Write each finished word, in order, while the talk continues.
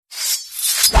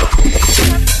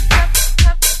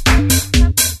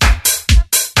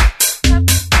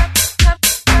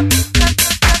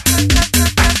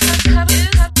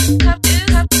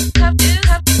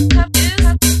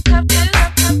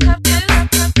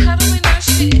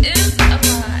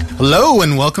Hello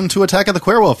and welcome to Attack of the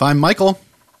Queerwolf. I'm Michael.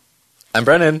 I'm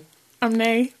Brennan. I'm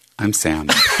Nay. I'm Sam.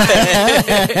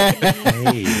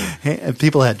 Hey,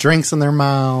 people had drinks in their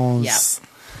mouths.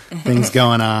 Things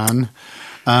going on.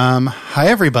 Hi,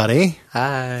 everybody.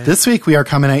 Hi. This week we are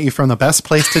coming at you from the best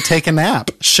place to take a nap.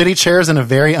 Shitty chairs in a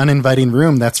very uninviting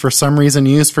room that's for some reason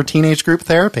used for teenage group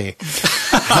therapy.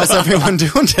 How's everyone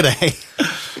doing today?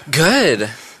 Good.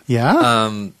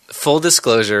 Yeah? Full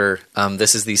disclosure,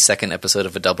 this is the second episode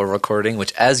of a double recording,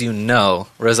 which, as you know,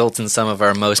 results in some of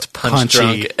our most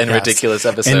punch-drunk and ridiculous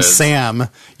episodes. And Sam,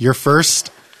 your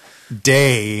first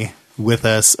day with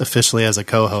us officially as a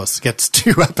co-host gets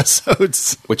 2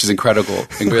 episodes. Which is incredible.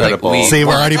 See,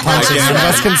 we're already punching. None of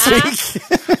us can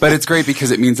speak. But it's great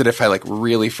because it means that if I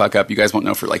really fuck up, you guys won't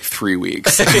know for 3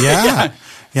 weeks. Yeah.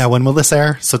 Yeah, when will this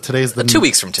air? So today's the 2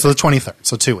 weeks from today. So the 23rd.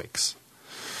 So 2 weeks.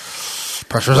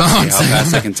 Pressure's on. How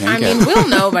fast I can take it. I mean, we'll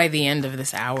know by the end of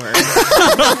this hour. We do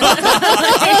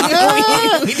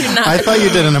not. I thought you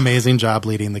did an amazing job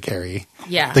leading the Carrie.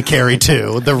 Yeah. The Carrie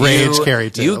 2. The Rage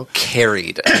Carrie 2. You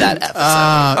carried that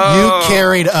episode. You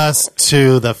carried us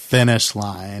to the finish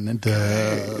line.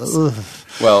 Duh.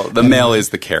 Well, the male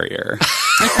is the carrier.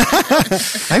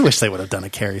 I wish they would have done a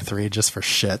Carrie 3 just for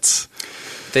shits.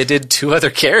 They did 2 other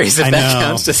carries, if I that know.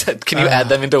 counts. Can you add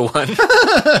them into one?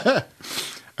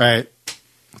 All right.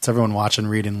 What's everyone watching,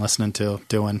 reading, listening to,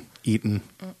 doing, eating,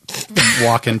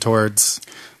 walking towards?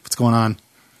 What's going on?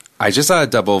 I just saw a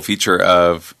double feature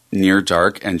of Near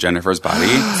Dark and Jennifer's Body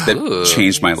that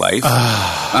changed my life.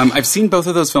 I've seen both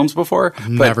of those films before. I've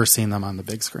never seen them on the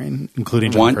big screen,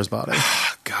 including Jennifer's Body.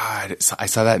 God, I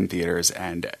saw that in theaters,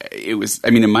 and it was,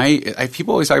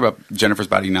 people always talk about Jennifer's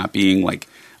Body not being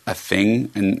a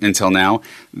thing until now.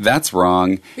 That's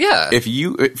wrong. Yeah.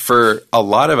 For a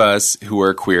lot of us who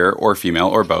are queer or female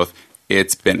or both,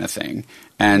 it's been a thing.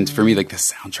 And for me, the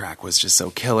soundtrack was just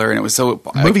so killer, and it was so...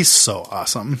 The movie's so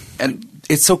awesome. And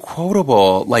it's so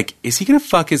quotable. Is he going to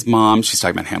fuck his mom? She's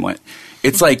talking about Hamlet.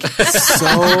 It's so...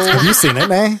 Have you seen it,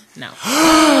 Nay? No.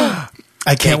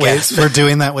 I can't wait. We're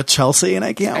doing that with Chelsea, and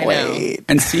I can't wait.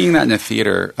 And seeing that in a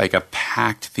theater, a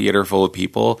packed theater full of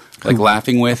people,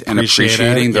 laughing with and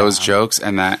appreciating those jokes,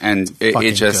 and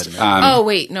it just. Oh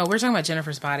wait, no, we're talking about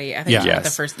Jennifer's Body. I think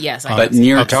the first. Yes, but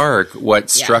Near Dark,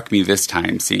 what struck me this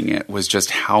time seeing it was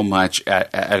just how much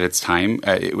at its time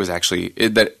it was actually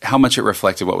how much it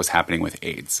reflected what was happening with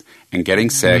AIDS and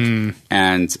getting sick,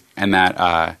 and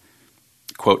that.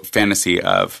 Quote, fantasy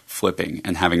of flipping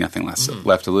and having nothing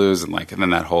left to lose, and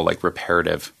then that whole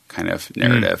reparative kind of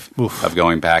narrative of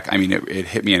going back. I mean, it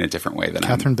hit me in a different way than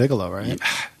Catherine Bigelow, right?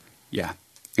 Yeah,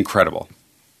 incredible.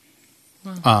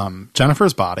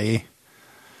 Jennifer's Body.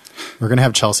 We're gonna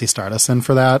have Chelsea Stardust in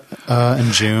for that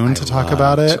in June to talk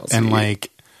about it, Chelsea. And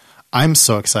I'm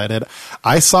so excited.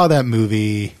 I saw that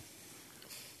movie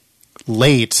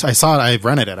late. I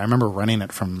rented it. I remember renting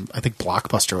it from, I think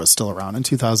Blockbuster was still around in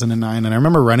 2009. And I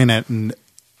remember renting it and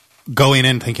going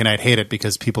in thinking I'd hate it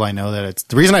because people I know that it's...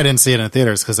 The reason I didn't see it in the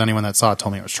theater is because anyone that saw it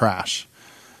told me it was trash.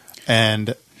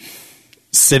 And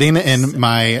sitting in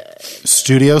my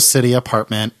Studio City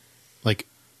apartment,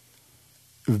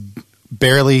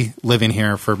 barely living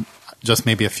here for just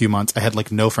maybe a few months, I had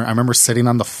no friend. I remember sitting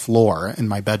on the floor in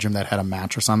my bedroom that had a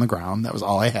mattress on the ground. That was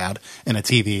all I had, and a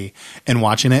TV, and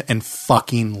watching it and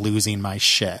fucking losing my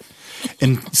shit.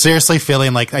 And seriously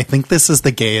feeling I think this is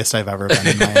the gayest I've ever been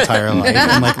in my entire life,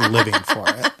 and living for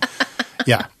it.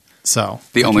 Yeah. So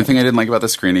the only thing I didn't like about the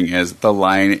screening is the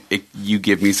line, "You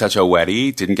give me such a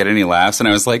wetty," didn't get any laughs, and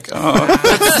I was like, "Oh,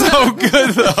 that's so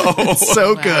good though,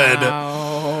 so good."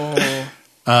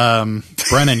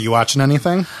 Brennan, you watching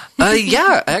anything?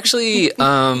 Yeah, actually,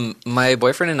 my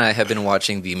boyfriend and I have been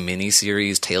watching the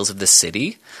miniseries Tales of the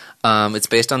City. It's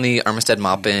based on the Armistead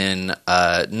Maupin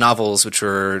novels, which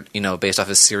were, based off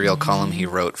a serial column he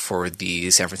wrote for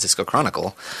the San Francisco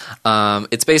Chronicle.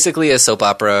 It's basically a soap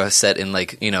opera set in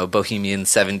bohemian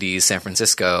 70s San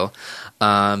Francisco.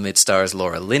 It stars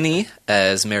Laura Linney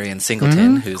as Marion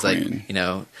Singleton, who's Queen.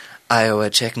 Iowa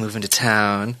chick moving to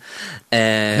town.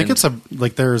 And I think it's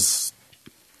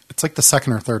it's the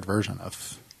second or third version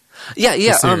of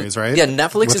the series, right? Yeah,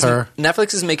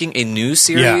 Netflix is making a new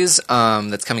series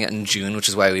that's coming out in June, which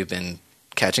is why we've been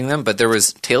catching them. But there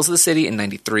was Tales of the City in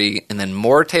 93, and then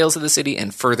more Tales of the City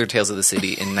and further Tales of the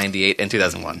City in 98 and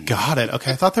 2001. Got it.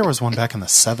 Okay, I thought there was one back in the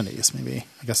 70s, maybe.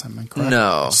 I guess I'm incorrect.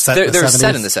 No. They're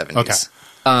set in the 70s.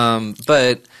 Okay.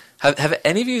 But have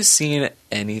any of you seen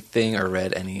anything or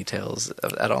read any Tales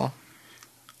at all?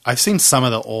 I've seen some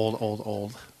of the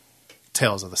old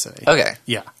Tales of the City. Okay.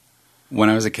 Yeah. When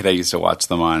I was a kid, I used to watch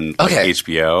them on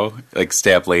HBO,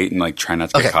 stay up late and try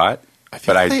not to get caught.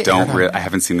 but I don't. I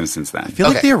haven't seen them since then. I feel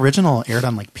like the original aired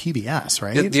on like PBS,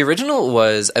 right? The original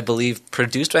was, I believe,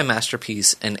 produced by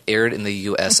Masterpiece and aired in the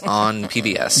U.S. on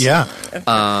PBS. Yeah,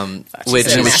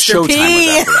 which was Showtime. Was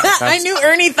after that. I knew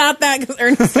Ernie thought that because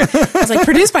Ernie was like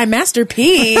produced by Master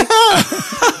P.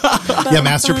 Yeah,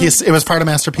 Masterpiece. It was part of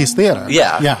Masterpiece Theater.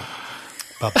 Yeah.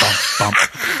 Bump, bump, bump,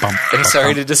 bump, I'm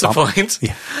sorry to disappoint.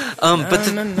 Yeah. But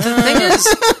the thing is,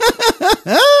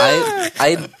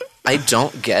 I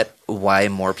don't get why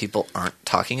more people aren't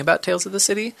talking about Tales of the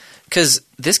City, because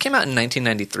this came out in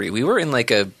 1993. We were in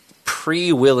like a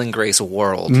pre-Will and Grace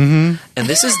world, and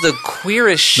this is the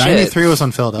queerest shit. 93 was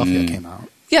when Philadelphia came out.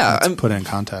 Yeah, Let's put it in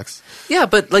context. Yeah,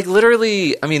 but like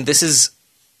literally, I mean, this is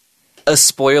a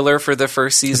spoiler for the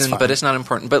first season, but it's not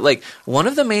important. But like one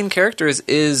of the main characters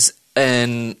is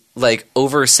an like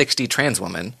over 60 trans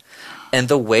woman, and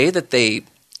the way that they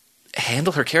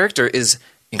handle her character is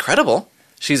incredible.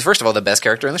 She's first of all the best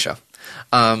character in the show.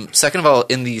 Second of all,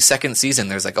 in the second season,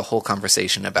 there's like a whole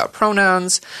conversation about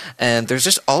pronouns, and there's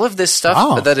just all of this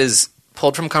stuff that is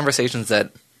pulled from conversations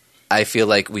that I feel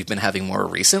like we've been having more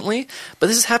recently. But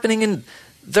this is happening in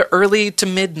the early to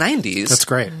mid 90s. That's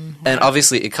great. And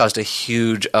obviously it caused a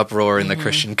huge uproar in the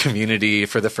Christian community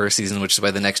for the first season, which is why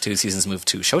the next 2 seasons moved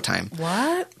to Showtime.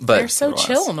 What? But they're so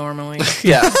chill normally.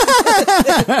 Yeah.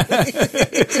 But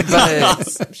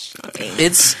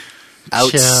it's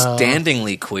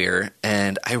outstandingly queer,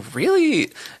 and I really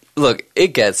look, it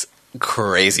gets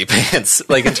crazy pants,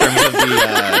 like in terms of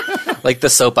the like the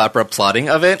soap opera plotting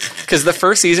of it, because the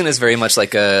first season is very much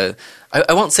like I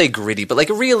won't say gritty, but like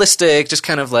realistic, just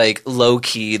kind of like low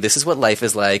key. This is what life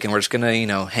is like, and we're just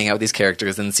gonna hang out with these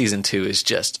characters. And season 2 is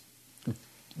just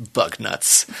bug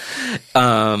nuts.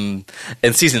 And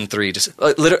season 3 just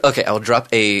okay. I'll drop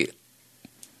a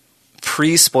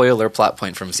pre-spoiler plot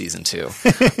point from season 2.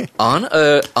 On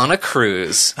a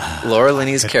cruise, Laura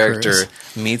Linney's character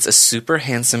meets a super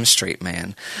handsome straight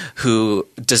man who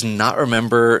does not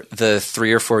remember the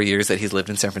 3 or 4 years that he's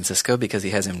lived in San Francisco because he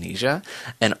has amnesia,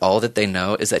 and all that they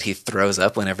know is that he throws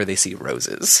up whenever they see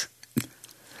roses.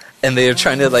 And they are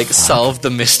trying to like solve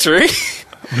the mystery.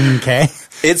 Okay.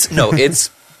 It's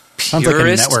purest,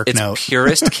 like it's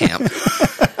purest camp.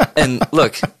 And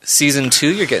look, season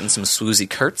 2, you're getting some Swoozie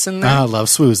Kurtz in there. I love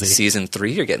Swoozie. Season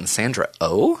 3, you're getting Sandra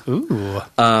Oh. Ooh.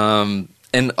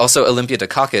 And also Olympia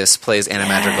Dukakis plays Anna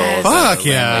Madrigal. Fuck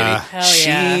yeah. Lady. Hell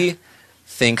she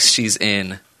thinks she's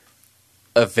in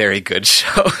a very good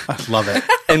show. I love it.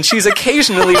 And she's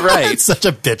occasionally right. It's such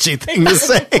a bitchy thing to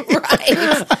say.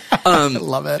 Right. I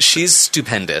love it. She's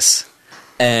stupendous.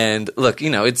 And look,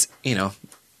 it's,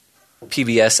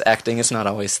 PBS acting, it's not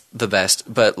always the best,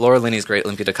 but Laura Linney's great.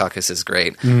 Olympia Dukakis is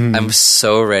great. I'm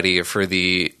so ready for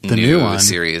the new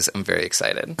series. I'm very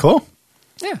excited. Cool.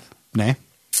 Yeah. Nay?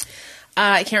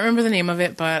 I can't remember the name of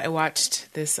it, but I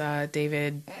watched this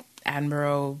David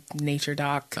Attenborough nature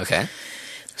doc. Okay.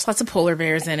 There's lots of polar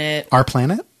bears in it. Our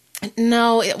Planet?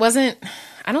 No, it wasn't.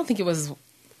 I don't think it was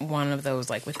one of those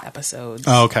like with episodes.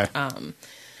 Oh, okay.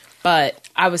 But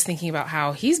I was thinking about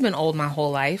how he's been old my whole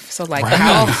life. So like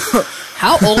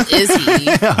how old is he?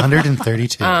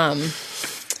 132.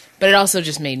 But it also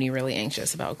just made me really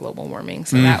anxious about global warming.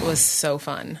 So that was so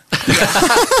fun.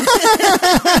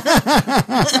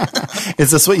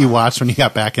 Is this what you watched when you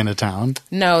got back into town?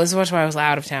 No, this was when I was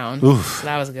out of town. Oof. So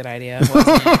that was a good idea. Wasn't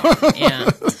it? Yeah.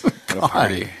 What a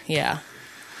party. Yeah.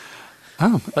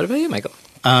 Oh. What about you, Michael?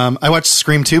 I watched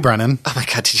Scream 2, Brennan. Oh my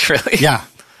God, did you really? Yeah.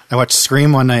 I watched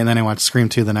Scream one night, and then I watched Scream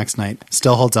 2 the next night.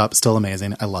 Still holds up. Still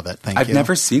amazing. I love it. Thank you. I've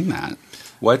never seen that.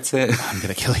 What's it? I'm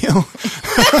going to kill you.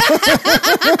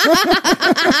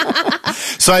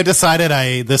 So I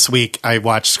decided this week I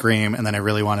watched Scream, and then I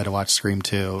really wanted to watch Scream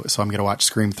 2. So I'm going to watch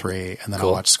Scream 3, and then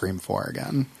I'll watch Scream 4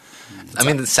 again. I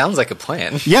mean, it sounds like a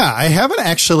plan. Yeah, I haven't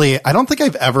actually. I don't think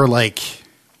I've ever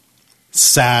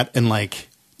sat and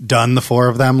done the 4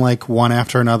 of them one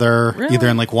after another, really? Either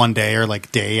in one day or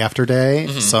day after day.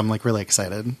 Mm-hmm. So I'm really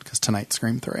excited because tonight's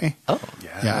Scream 3. Oh,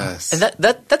 yes. And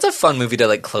that's a fun movie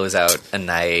to close out a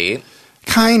night.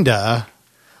 Kinda.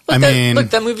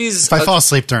 That movie's. If I fall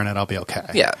asleep during it, I'll be okay.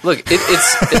 Yeah, look,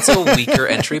 it's a weaker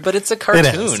entry, but it's a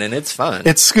cartoon and it's fun.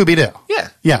 It's Scooby Doo. Yeah,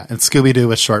 yeah, it's Scooby Doo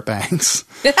with short bangs.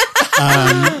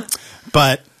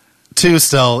 But 2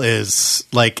 still is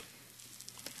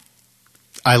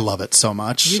I love it so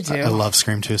much. You do. I love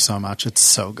Scream 2 so much. It's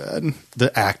so good.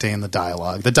 The acting, the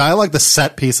dialogue, the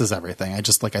set pieces, everything. I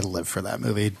live for that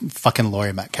movie. Fucking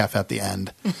Laurie Metcalf at the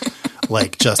end.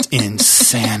 Just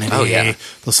insanity. Oh, yeah.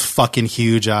 Those fucking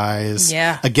huge eyes.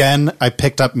 Yeah. Again, I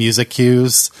picked up music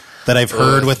cues that I've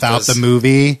heard without the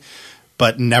movie,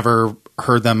 but never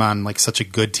heard them on such a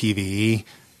good TV.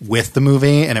 with the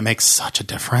movie, and it makes such a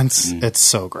difference. It's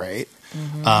so great.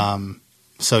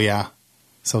 So yeah.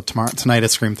 So tonight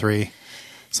is Scream 3.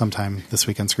 Sometime this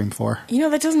weekend, Scream 4. You know,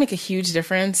 that does make a huge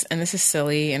difference, and this is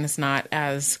silly, and it's not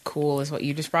as cool as what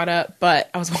you just brought up, but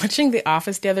I was watching The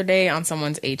Office the other day on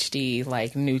someone's HD,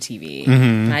 like, new TV,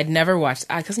 and I'd never watched,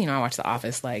 because, I watch The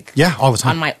Office, like, Yeah, all the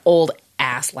time. on my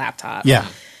old-ass laptop. Yeah.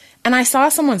 And I saw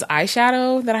someone's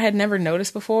eyeshadow that I had never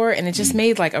noticed before, and it just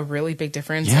made, like, a really big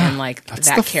difference in, like, That's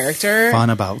that the character. fun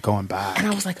about going back. And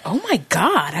I was like, oh my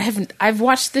God, I've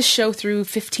watched this show through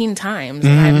 15 times,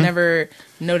 and I've never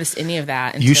noticed any of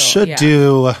that until, You should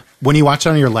do, when you watch it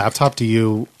on your laptop, do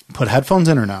you put headphones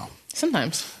in or no?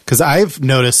 Sometimes. Because I've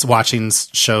noticed watching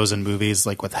shows and movies,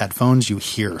 like with headphones, you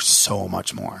hear so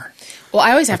much more. Well,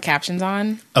 I always have captions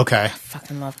on. Okay.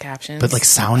 Fucking love captions. But like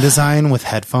sound design with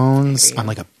headphones on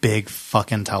like a big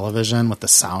fucking television with the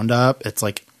sound up, it's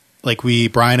like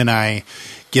Brian and I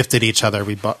gifted each other.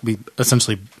 We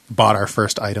essentially bought our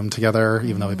first item together,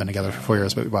 even though we've been together for 4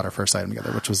 years, but we bought our first item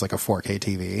together, which was like a 4K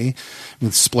TV.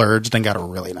 We splurged and got a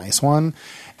really nice one.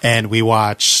 And we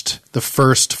watched the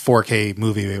first 4K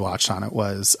movie we watched on it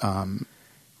was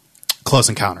Close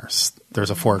Encounters.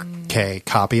 There's a 4K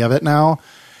copy of it now.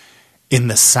 In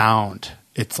the sound,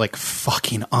 it's like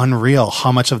fucking unreal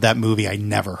how much of that movie I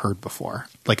never heard before,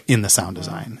 like in the sound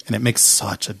design. And it makes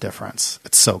such a difference.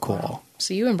 It's so cool.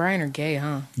 So you and Brian are gay,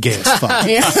 huh? Gay as fuck.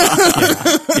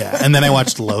 Yeah. And then I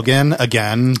watched Logan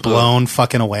again, blown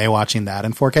fucking away watching that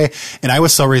in 4K. And I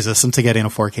was so resistant to getting a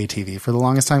 4K TV for the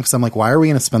longest time because I'm like, why are we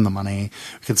going to spend the money?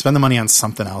 We can spend the money on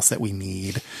something else that we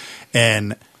need.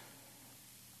 And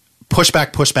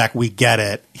pushback, we get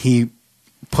it. He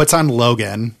puts on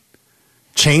Logan,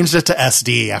 changed it to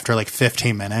SD after like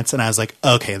 15 minutes, and I was like,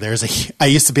 okay, I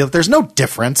used to be like, there's no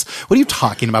difference. What are you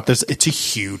talking about? It's a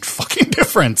huge fucking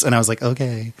difference. And I was like,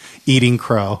 okay, eating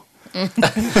crow.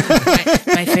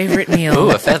 My favorite meal.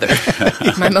 Ooh, a feather.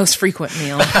 My most frequent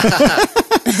meal.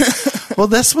 Well,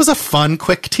 this was a fun,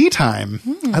 quick tea time.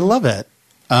 I love it.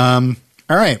 All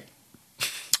right.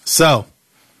 So,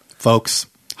 folks,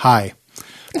 hi.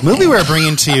 The movie we're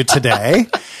bringing to you today,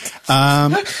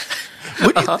 I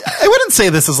wouldn't say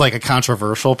this is like a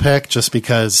controversial pick just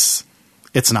because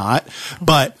it's not,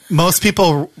 but most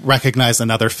people recognize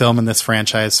another film in this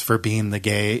franchise for being the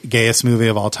gayest movie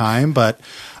of all time. But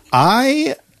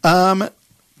I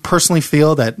personally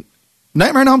feel that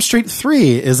Nightmare on Elm Street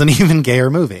 3 is an even gayer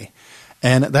movie.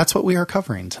 And that's what we are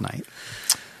covering tonight.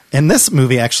 And this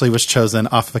movie actually was chosen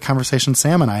off of a conversation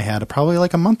Sam and I had probably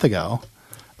like a month ago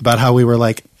about how we were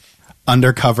like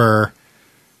undercover,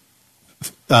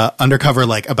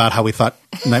 like about how we thought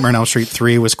Nightmare on Elm Street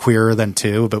 3 was queerer than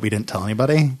 2, but we didn't tell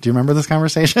anybody. Do you remember this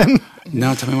conversation?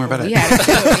 No, tell me more about it.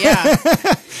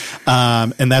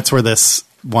 Yeah. And that's where this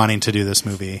wanting to do this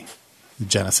movie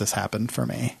genesis happened for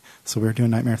me. So we were doing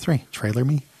Nightmare 3. Trailer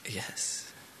me?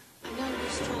 Yes. I know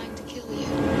he's trying to kill you.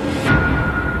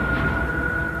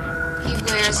 He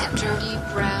wears a dirty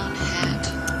brown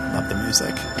hat. Love the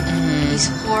music. He's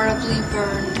horribly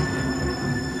burned.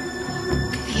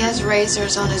 He has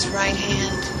razors on his right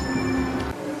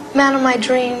hand. Man of my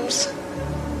dreams.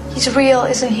 He's real,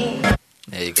 isn't he?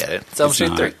 Yeah, you get it. It's Elm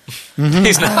Street 3. Mm-hmm.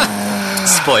 He's not.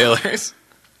 Spoilers.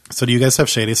 So do you guys have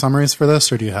shady summaries for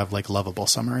this, or do you have like lovable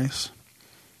summaries?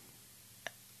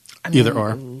 Either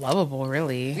or. Lovable,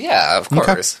 really. Yeah, of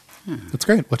course. That's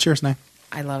great. What's yours, Nay?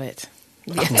 I love it.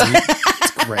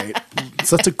 It's great. It's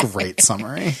such a great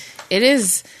summary. It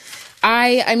is.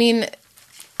 I mean,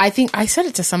 I think I said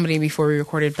it to somebody before we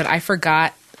recorded, but I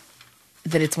forgot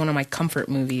that it's one of my comfort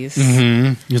movies.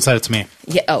 Mm-hmm. You said it to me.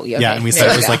 Yeah. Oh, yeah. Yeah, okay. and we There said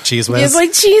we it was go. like Cheese Whiz. It's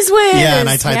like Cheese Whiz. Yeah, and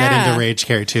I tied that Yeah. into Rage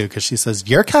Carrie too, because she says,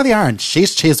 you're caviar and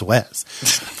she's Cheese Whiz.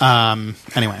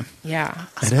 Anyway. Yeah.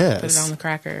 It is. Put it on the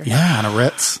cracker. Yeah, on a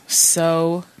Ritz.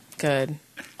 So good.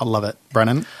 I love it.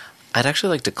 Brennan? I'd actually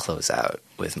like to close out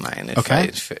with mine. If Okay.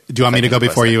 if Do you want me to go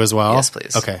before you as well? Yes,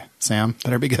 please. Okay. Sam,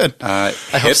 better be good. I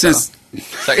hope so.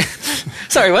 Sorry.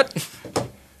 Sorry, what?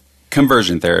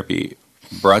 Conversion therapy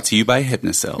brought to you by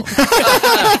Hypnosil.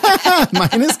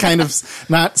 Mine is kind of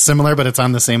not similar, but it's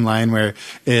on the same line where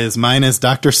mine is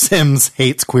Dr. Sims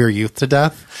hates queer youth to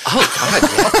death. Oh, God.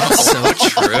 Yeah, that's so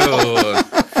true.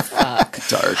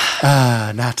 Dark.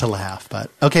 Not to laugh,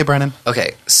 but okay, Brennan.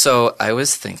 Okay, so I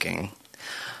was thinking,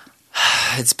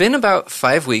 it's been about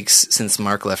 5 weeks since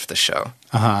Mark left the show.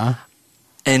 Uh-huh.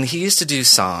 And he used to do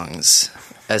songs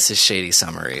as his shady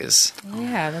summaries.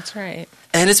 Yeah, that's right.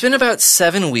 And it's been about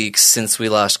 7 weeks since we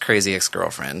lost Crazy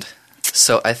Ex-Girlfriend.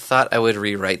 So I thought I would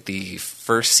rewrite the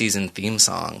first season theme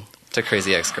song to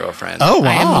Crazy Ex-Girlfriend. Oh, wow.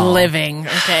 I am living.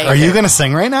 Okay. Are you going to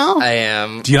sing right now? I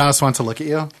am. Do you not just want to look at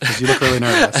you? Because you look really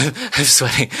nervous. I'm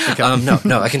sweating.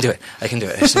 No, I can do it. I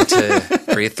just need to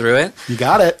breathe through it. You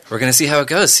got it. We're going to see how it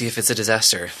goes, see if it's a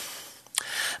disaster.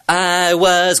 I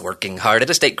was working hard at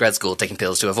a state grad school, taking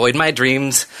pills to avoid my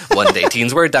dreams. One day,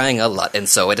 teens were dying a lot, and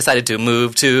so I decided to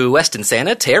move to Weston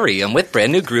Sanitarium with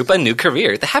brand new group, a new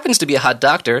career. That happens to be a hot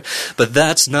doctor, but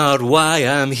that's not why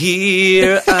I'm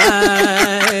here.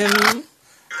 I'm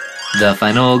the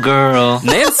final girl,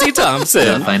 Nancy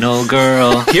Thompson. The final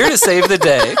girl, here to save the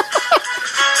day.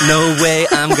 No way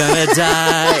I'm gonna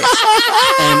die.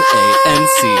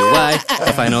 Nancy,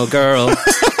 the final girl.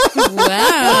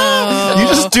 Wow. You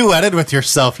just duetted with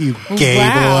yourself, you gay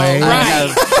boy. I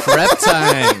have prep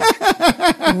time.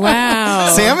 Wow.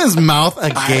 Sam is mouth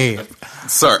agape.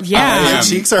 Sorry. Yeah. My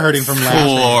cheeks are hurting from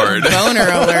laughing. Lord. Boner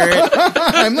alert.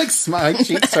 I'm like, my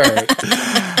cheeks hurt.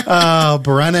 Oh,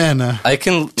 Brennan.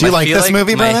 Do you like this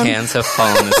movie, my Brennan? hands have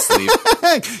fallen asleep.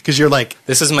 Because you're like,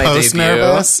 This is my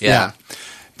post-nervous? debut. Yeah.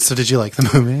 So did you like the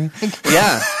movie?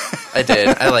 Yeah, I did.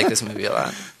 I like this movie a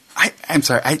lot. I'm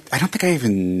sorry. I don't think I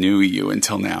even knew you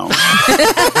until now. No,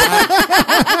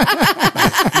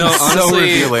 honestly, So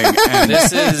revealing. And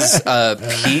this is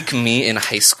peak me in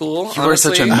high school. you are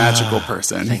such a magical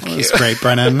person. Thank you. It's great,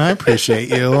 Brennan. I appreciate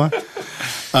you.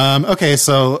 Okay,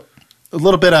 so a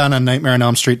little bit on A Nightmare on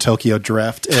Elm Street Tokyo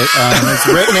Drift.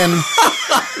 It's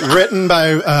written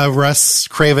by Russ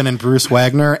Craven and Bruce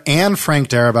Wagner and Frank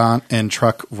Darabont and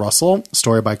Chuck Russell.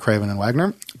 Story by Craven and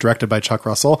Wagner. Directed by Chuck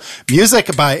Russell.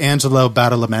 Music by Angelo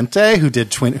Badalamenti,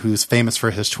 who's famous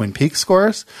for his Twin Peaks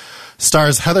scores.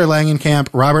 Stars Heather Langenkamp,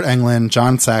 Robert Englund,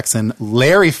 John Saxon,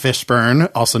 Larry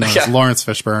Fishburne, also known as Lawrence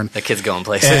Fishburne. The kid's going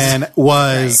places. And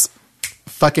was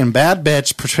fucking bad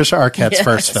bitch Patricia Arquette's Yes.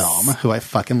 first film, who I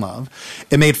fucking love.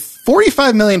 It made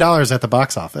 $45 million at the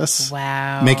box office.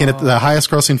 Wow. Making it the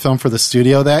highest grossing film for the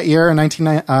studio that year in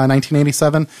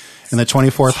 1987 and the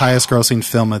 24th highest grossing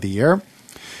film of the year.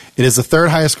 It is the third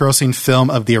highest grossing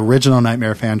film of the original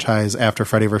Nightmare franchise after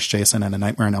Freddy vs. Jason and A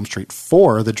Nightmare on Elm Street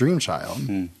 4, The Dream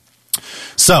Child.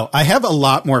 So I have a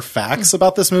lot more facts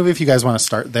about this movie if you guys want to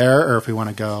start there or if we want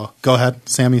to go. Go ahead.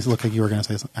 Sam, you look like you were going to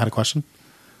say something. Had a question?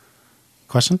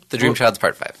 The Dream Child's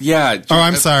part 5. Yeah. Oh,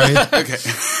 I'm sorry. Okay.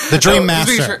 The Dream Oh,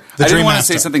 Master. sure. The I Dream didn't want to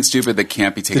Master. say something stupid that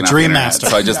can't be taken The off Dream the internet, Master.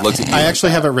 so I just looked at you. I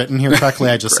actually have it written here correctly.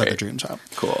 I just said The Great. Dream Child.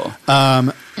 Cool.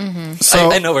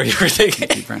 So I know where you were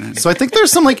thinking. Brennan. So I think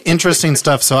there's some like interesting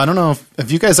stuff. So I don't know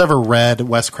if you guys ever read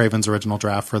Wes Craven's original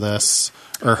draft for this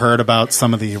or heard about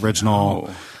some of the original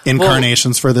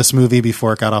incarnations for this movie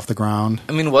before it got off the ground.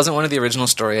 I mean, wasn't one of the original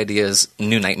story ideas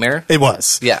New Nightmare? It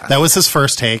was. Yeah. That was his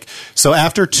first take. So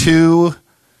after 2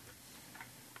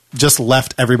 just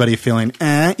left everybody feeling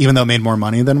even though it made more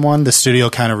money than 1, the studio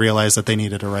kind of realized that they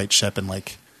needed to right ship and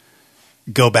like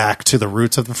go back to the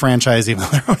roots of the franchise, even though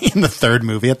they're only in the 3rd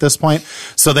movie at this point.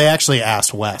 So they actually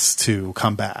asked Wes to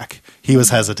come back. He was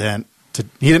hesitant.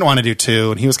 He didn't want to do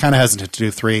 2, and he was kind of hesitant to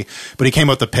do 3, but he came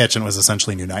up with the pitch and it was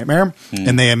essentially New Nightmare.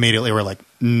 And they immediately were like,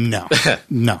 no,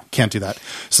 can't do that.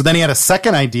 So then he had a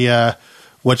second idea,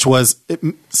 which was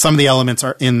some of the elements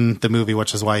are in the movie,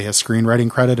 which is why he has screenwriting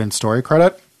credit and story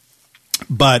credit.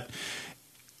 But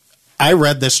I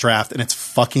read this draft and it's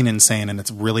fucking insane and it's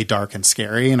really dark and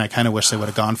scary. And I kind of wish they would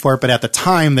have gone for it. But at the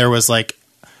time there was like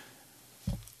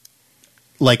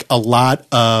a lot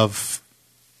of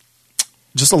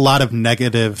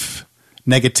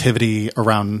negativity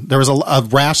around. There was a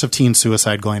rash of teen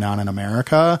suicide going on in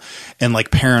America and like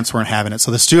parents weren't having it.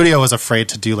 So the studio was afraid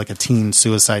to do like a teen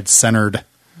suicide centered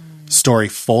story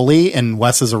fully. And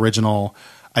Wes's original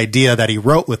idea that he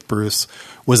wrote with Bruce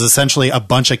was essentially a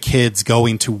bunch of kids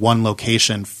going to one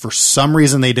location for some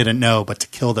reason they didn't know, but to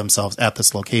kill themselves at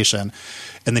this location.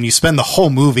 And then you spend the whole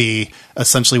movie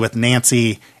essentially with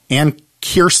Nancy and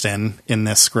Kirsten in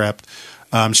this script.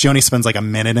 She only spends like a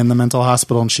minute in the mental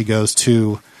hospital and she goes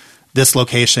to this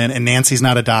location and Nancy's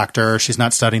not a doctor. She's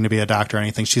not studying to be a doctor or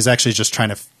anything. She's actually just trying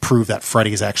to prove that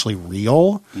Freddy's actually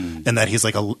real and that he's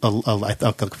like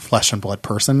a flesh and blood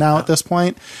person now at this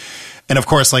point. And of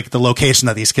course, like the location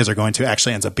that these kids are going to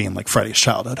actually ends up being like Freddy's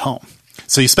childhood home.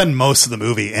 So you spend most of the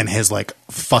movie in his like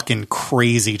fucking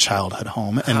crazy childhood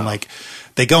home. And like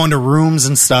they go into rooms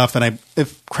and stuff. And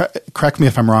correct me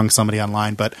if I'm wrong, somebody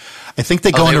online, but I think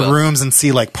they go into rooms and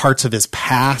see like parts of his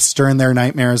past during their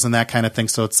nightmares and that kind of thing.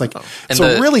 So it's like, it's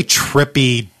a really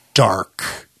trippy,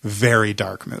 dark, very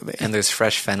dark movie. And there's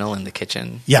fresh fennel in the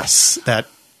kitchen. Yes. That,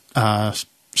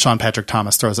 Sean Patrick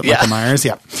Thomas throws at Michael Myers.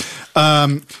 Yeah.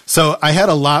 So I had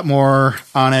a lot more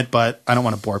on it, but I don't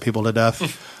want to bore people to death.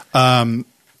 But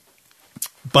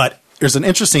there's an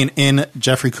interesting in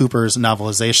Jeffrey Cooper's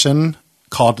novelization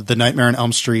called The Nightmares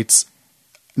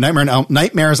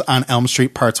on Elm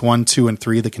Street Parts 1, 2, and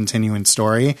 3, the continuing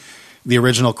story. The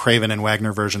original Craven and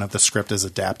Wagner version of the script is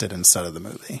adapted instead of the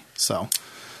movie. So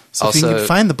if you can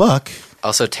find the book.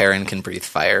 Also, Taryn can breathe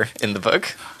fire in the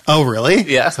book. Oh, really?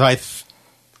 Yeah. So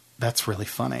that's really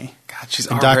funny. God, she's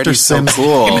And already Dr. so Sims-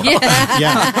 cool.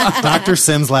 Yeah. Dr.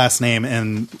 Sims' last name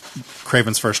in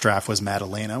Craven's first draft was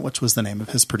Madalena, which was the name of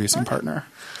his producing partner.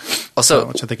 Also,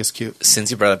 Which I think is cute.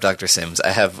 since you brought up Dr. Sims,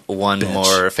 I have one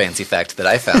more fancy fact that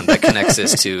I found that connects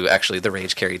this to actually The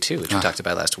Rage Carrie 2, which we talked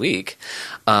about last week.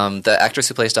 The actress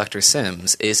who plays Dr.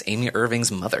 Sims is Amy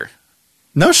Irving's mother.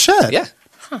 No shit. Yeah.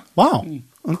 Wow.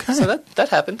 Okay. So that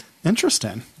happened.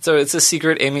 Interesting. So it's a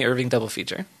secret Amy Irving double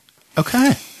feature.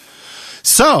 Okay.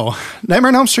 So, Nightmare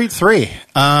on Elm Street 3.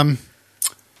 I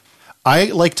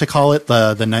like to call it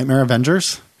the Nightmare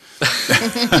Avengers.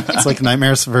 It's like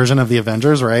Nightmare's version of the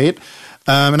Avengers, right?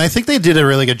 And I think they did a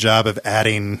really good job of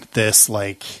adding this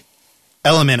like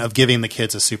element of giving the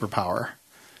kids a superpower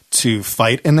to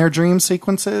fight in their dream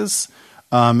sequences.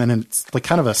 And it's like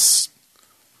kind of it's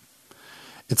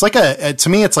like to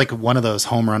me, it's like one of those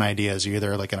home run ideas. You're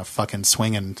either like going to fucking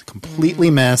swing and completely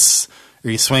miss,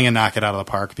 or you swing and knock it out of the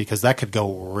park, because that could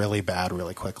go really bad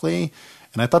really quickly.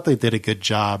 And I thought they did a good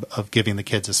job of giving the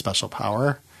kids a special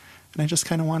power. And I just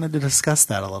kind of wanted to discuss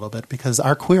that a little bit, because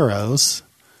our queeros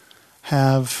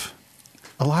have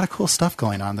a lot of cool stuff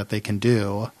going on that they can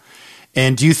do.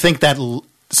 And do you think that...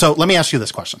 So let me ask you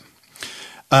this question.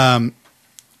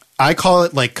 I call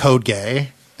it like code gay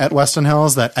at Weston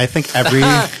Hills, that I think every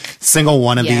single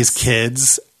one of these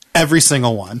kids, every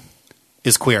single one,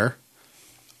 is queer.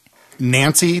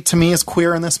 Nancy, to me, is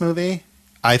queer in this movie.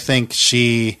 I think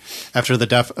she, after the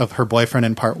death of her boyfriend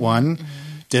in part 1,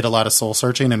 did a lot of soul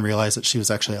searching and realized that she was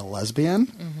actually a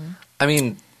lesbian. I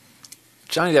mean,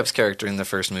 Johnny Depp's character in the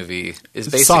first movie is It's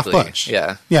basically... soft butch.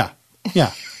 Yeah. Yeah.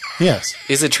 Yes.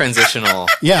 He's a transitional...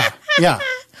 Yeah.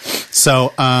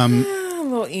 So, A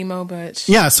little emo butch.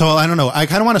 yeah, so I don't know. I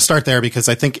kind of want to start there, because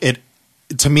I think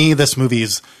to me, this movie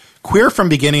is queer from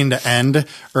beginning to end,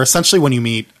 or essentially when you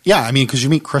meet, because you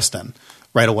meet Kristen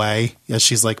right away as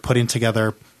she's like putting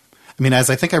together, as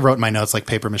I think I wrote in my notes, like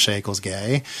paper mache equals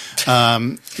gay.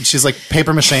 She's like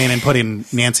paper macheing and putting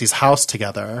Nancy's house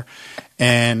together.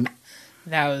 And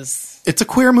That was... it's a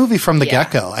queer movie from the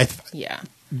get-go. Yeah.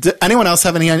 Anyone else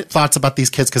have any thoughts about these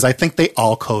kids? Because I think they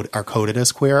all are coded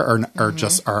as queer, or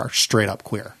just are straight up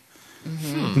queer,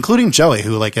 including Joey,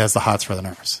 who like has the hots for the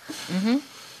nurse.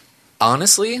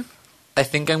 Honestly, I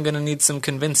think I'm going to need some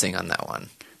convincing on that one,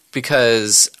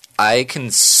 because I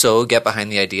can so get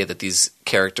behind the idea that these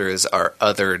characters are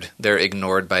othered, they're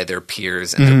ignored by their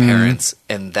peers and their parents,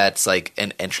 and that's like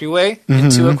an entryway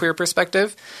into a queer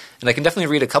perspective. And I can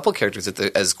definitely read a couple characters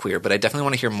as queer, but I definitely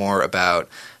want to hear more about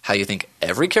how you think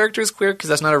every character is queer, because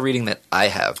that's not a reading that I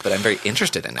have, but I'm very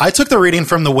interested in it. I took the reading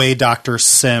from the way Dr.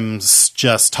 Sims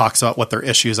just talks about what their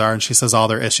issues are, and she says all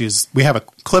their issues. We have a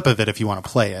clip of it if you want to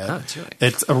play it. Oh, do it.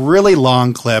 It's a really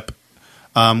long clip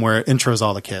where it intros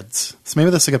all the kids. So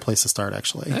maybe this is a good place to start,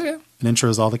 actually. Okay. It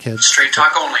intros all the kids. Straight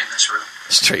talk only in this room.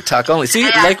 Straight talk only. See,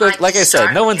 Today I'd like I said,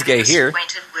 to no one's start gay getting here.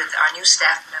 Acquainted with our new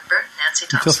staff member, Nancy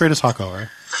Feel Thompson. free to talk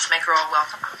over. Let's make her all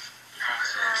welcome.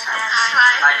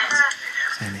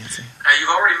 Hey, Nancy. Now, you've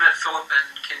already met Philip and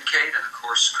Kincaid, and of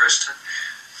course, Kristen.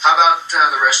 How about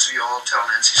the rest of you all tell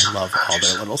Nancy I something love about all their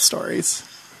yourself? little stories.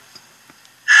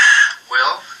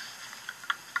 Will,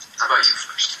 how about you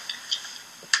first?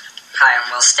 Hi,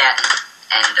 I'm Will Stanton,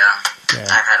 and Yeah.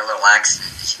 I've had a little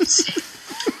accident, as you can see.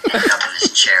 Ended up in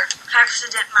this chair.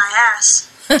 Accident my ass.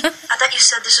 I thought you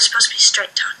said this was supposed to be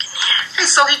straight talking here. Hey,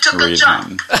 so he took a Read jump.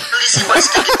 him. At least he was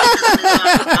thinking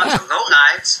on the low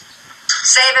nights.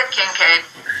 Save it, Kincaid.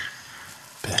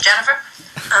 Bitch. Jennifer?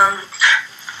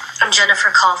 I'm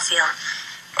Jennifer Caulfield.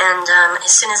 And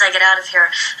as soon as I get out of here,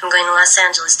 I'm going to Los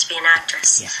Angeles to be an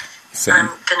actress. Same. I'm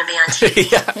going to be on TV.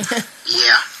 Yeah,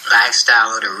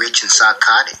 lifestyle of the rich and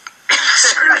psychotic.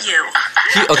 Screw you.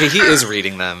 He is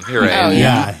reading them. You're right. Oh,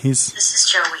 Yeah, he's This is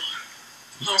Joey.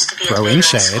 He used to be a Throw leader in in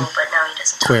shade. school, but now he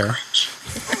doesn't talk Queer. much.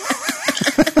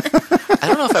 I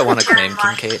don't know if I want to Turn claim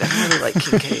white. Kincaid. I don't really like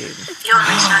Kincaid. The only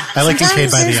reason I'm I like Kincaid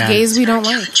by the There's end. gays we don't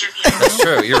like. That's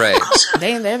true. You're right. Also,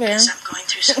 They're there. because I'm going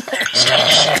through some very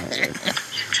strange shit.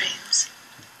 New dreams.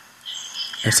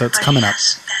 So it's coming up. Everybody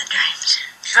has bad dreams.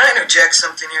 Can I interject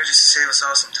something here just to save us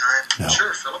all some time? No.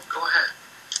 Sure, Philip, go ahead.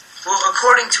 Well,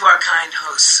 according to our kind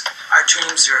hosts, our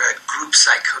dreams are a group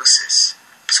psychosis,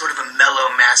 sort of a mellow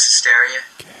mass hysteria.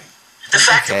 The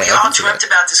fact that Okay, we I all can see dreamt that.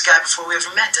 about this guy before we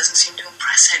ever met doesn't seem to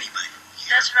impress anybody.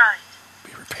 That's right.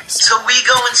 So we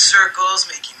go in circles,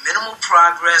 making minimal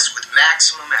progress with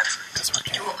maximum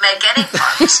effort. You won't make any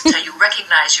progress until you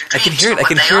recognize your I dreams can hear it. for I what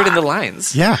can they hear it are. in the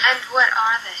lines. Yeah. And what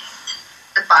are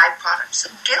they? The byproducts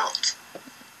of guilt.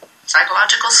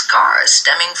 Psychological scars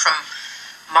stemming from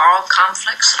moral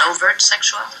conflicts and overt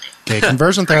sexuality. Gay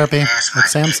conversion therapy, Yes, like my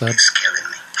Sam dick said. is killing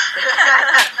me.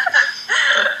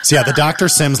 So yeah, the Dr.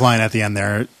 Sims line at the end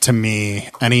there, to me,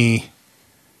 any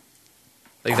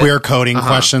Like queer that- coding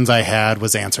questions I had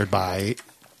was answered by,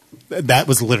 that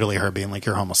was literally her being like,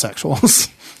 you're homosexuals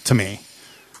to me.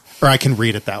 Or I can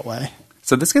read it that way.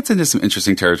 So this gets into some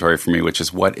interesting territory for me, which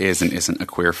is what is and isn't a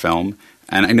queer film.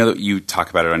 And I know that you talk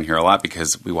about it on here a lot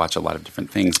because we watch a lot of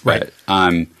different things. But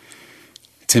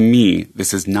to me,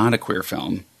 this is not a queer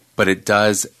film, but it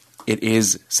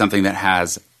is something that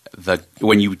has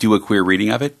when you do a queer reading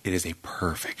of it, it is a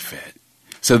perfect fit.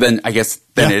 So then I guess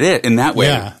it is. In that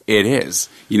way, it is.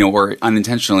 Or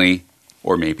unintentionally,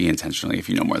 or maybe intentionally if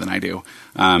you know more than I do.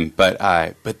 But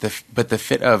the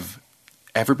fit of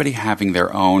everybody having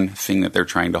their own thing that they're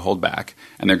trying to hold back,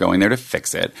 and they're going there to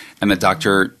fix it. And the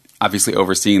doctor obviously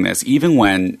overseeing this, even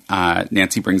when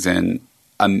Nancy brings in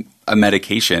a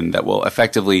medication that will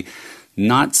effectively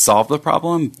not solve the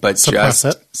problem, but Suppress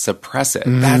just it. suppress it.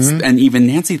 And even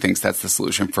Nancy thinks that's the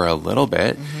solution for a little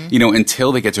bit,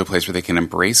 until they get to a place where they can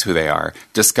embrace who they are,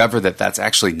 discover that that's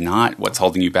actually not what's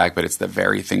holding you back, but it's the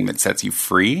very thing that sets you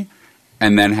free.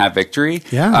 And then have victory.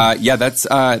 Yeah.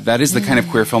 That is the kind of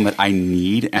queer film that I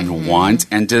need and want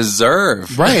and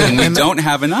deserve. Right. And we don't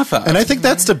have enough of. And I think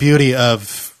that's the beauty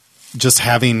of just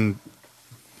having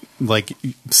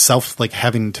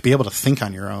having to be able to think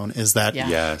on your own, is that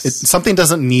Yes. something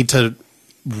doesn't need to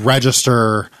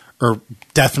register or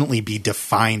definitely be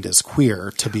defined as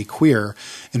queer to be queer.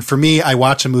 And for me, I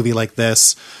watch a movie like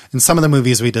this, and some of the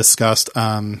movies we discussed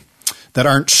that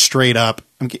aren't straight up,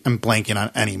 I'm blanking on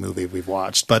any movie we've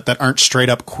watched, but that aren't straight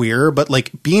up queer, but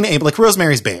like being able, like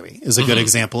Rosemary's Baby is a good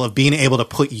example of being able to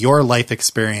put your life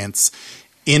experience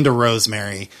into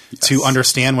Rosemary to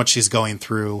understand what she's going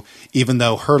through, even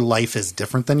though her life is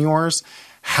different than yours,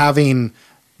 having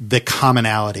the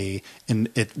commonality in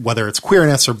it, whether it's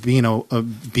queerness or being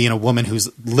a woman who's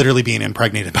literally being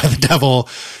impregnated by the devil,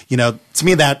 to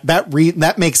me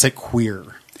that makes it queer,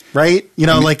 right?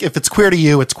 Like if it's queer to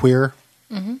you, it's queer,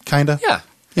 kind of. Yeah.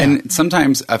 And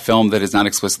sometimes a film that is not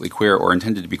explicitly queer or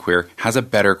intended to be queer has a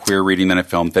better queer reading than a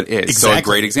film that is. So a Exactly.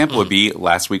 great example would be,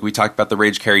 last week we talked about The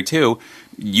Rage Carrie 2.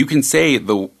 You can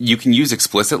you can use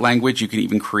explicit language. You can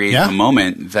even create a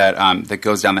moment that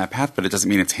goes down that path, but it doesn't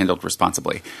mean it's handled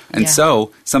responsibly. And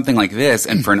so something like this,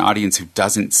 and for an audience who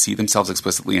doesn't see themselves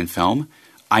explicitly in film,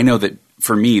 I know that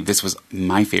for me, this was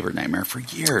my favorite nightmare for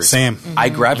years. Same. I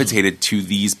gravitated to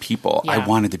these people. Yeah. I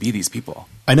wanted to be these people.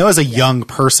 I know as a young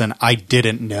person, I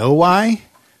didn't know why,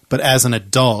 but as an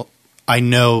adult, I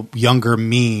know younger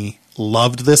me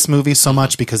loved this movie so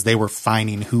much because they were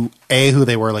finding who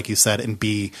they were, like you said, and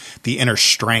B, the inner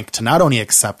strength to not only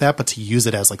accept that, but to use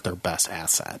it as like their best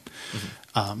asset.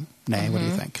 Nay, what do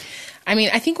you think? I mean,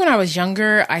 I think when I was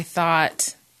younger, I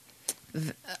thought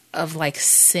of like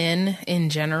sin in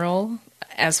general,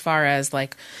 as far as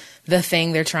like the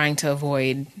thing they're trying to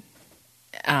avoid.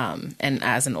 And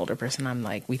as an older person, I'm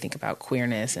like, we think about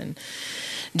queerness and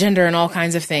gender and all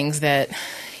kinds of things that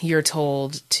you're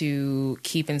told to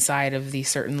keep inside of these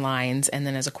certain lines. And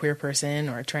then as a queer person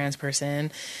or a trans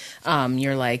person,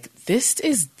 you're like,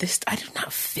 I do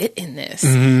not fit in this.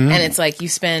 And it's like you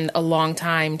spend a long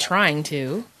time trying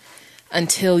to,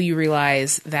 until you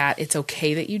realize that it's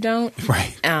okay that you don't.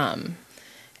 Right.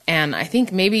 And I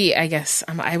think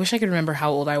I wish I could remember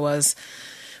how old I was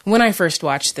when I first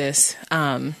watched this.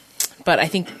 But I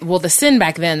think, the sin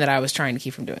back then that I was trying to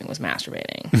keep from doing was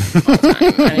masturbating all the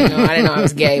time. I didn't know I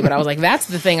was gay, but I was like, that's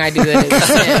the thing I do that is a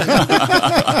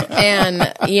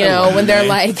sin. And, when they're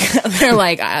like,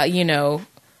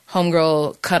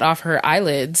 homegirl cut off her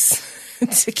eyelids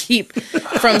to keep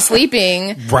from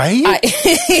sleeping. Right?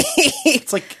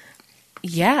 It's like,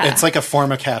 yeah. it's like a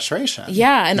form of castration.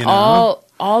 Yeah, and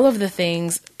all of the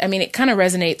things. I mean, it kind of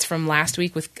resonates from last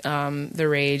week with The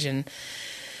Rage and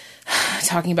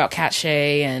talking about Kat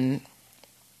Shea and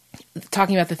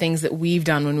talking about the things that we've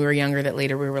done when we were younger that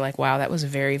later we were like, wow, that was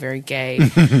very, very gay.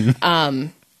 I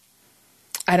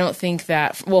don't think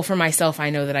that, for myself, I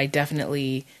know that I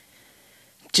definitely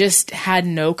just had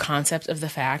no concept of the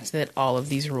fact that all of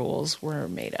these rules were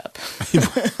made up.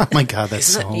 Oh my God, that's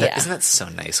Isn't so... that so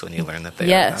nice when you learn that they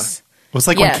Yes. It was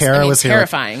like Yes, when Kara was here.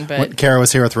 terrifying, but When Kara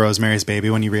was here with Rosemary's Baby,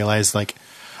 when you realized, like,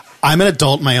 I'm an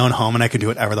adult in my own home and I can do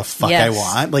whatever the fuck I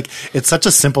want. Like, it's such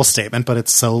a simple statement, but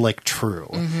it's so like true.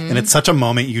 And it's such a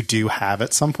moment you do have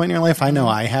at some point in your life. I know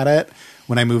I had it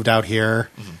when I moved out here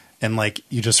and like,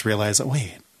 you just realize, oh,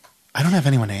 wait, I don't have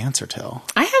anyone to answer to.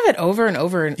 I have it over and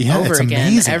over and over again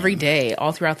amazing. every day,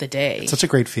 all throughout the day. It's such a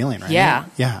great feeling, right? Yeah.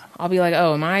 Yeah. I'll be like,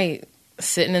 oh, am I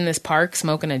sitting in this park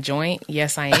smoking a joint?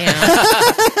 Yes, I am.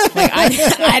 Like,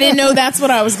 I didn't know that's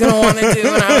what I was going to want to do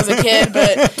when I was a kid,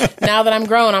 but now that I'm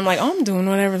grown, I'm like, oh, I'm doing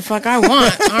whatever the fuck I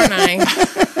want, aren't I?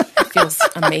 It feels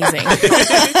amazing.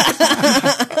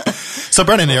 So,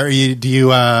 Brennan, I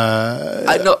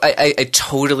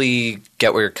totally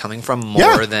get where you're coming from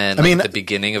more than the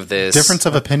beginning of this. Difference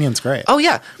of opinion's great. Oh,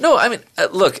 yeah. No, I mean,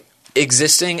 look,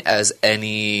 existing as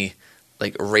any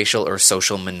like racial or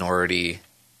social minority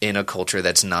in a culture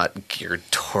that's not geared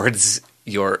towards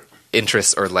your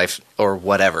interests or life or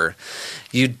whatever,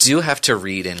 you do have to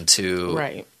read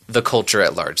into the culture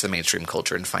at large, the mainstream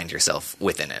culture, and find yourself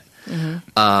within it.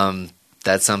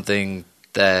 That's something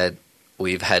that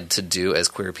we've had to do as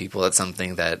queer people. It's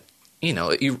something that,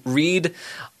 you read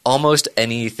almost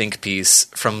any think piece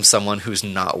from someone who's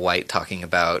not white talking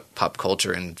about pop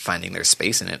culture and finding their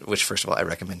space in it, which, first of all, I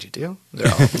recommend you do.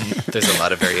 There's a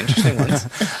lot of very interesting ones.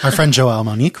 Our friend Joelle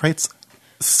Monique writes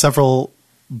several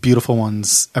beautiful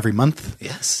ones every month.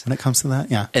 Yes. When it comes to that,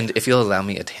 yeah. And if you'll allow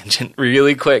me a tangent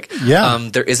really quick. Yeah.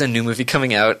 There is a new movie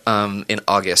coming out in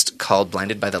August called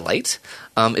Blinded by the Light.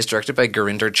 It's directed by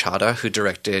Gurinder Chadha, who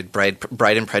directed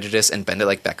Bride and Prejudice and Bend It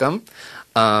Like Beckham.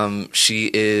 She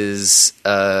is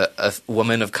a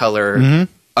woman of color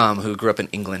who grew up in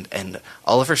England, and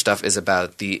all of her stuff is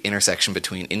about the intersection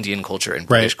between Indian culture and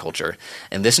British culture.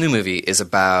 And this new movie is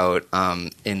about,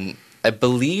 I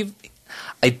believe,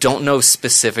 I don't know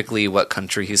specifically what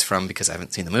country he's from because I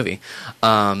haven't seen the movie,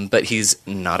 but he's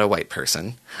not a white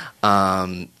person,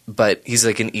 but he's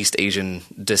like an East Asian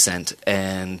descent,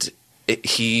 and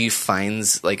he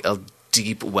finds like a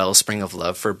deep wellspring of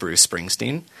love for Bruce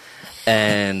Springsteen.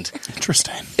 And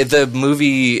interesting. The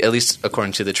movie, at least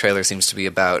according to the trailer, seems to be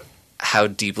about how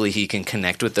deeply he can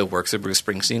connect with the works of Bruce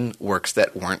Springsteen, works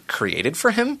that weren't created for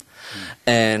him,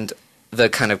 and the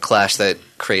kind of clash that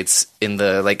creates in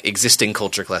the like existing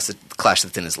culture clash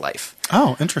that's in his life.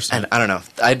 Oh, interesting. And I don't know.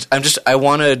 I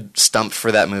want to stump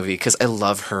for that movie because I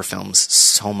love her films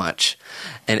so much.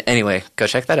 And anyway, go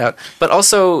check that out. But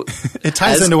also, it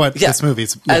ties into what this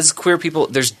movie's. Yeah. As queer people,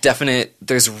 there's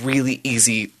really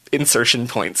easy insertion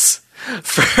points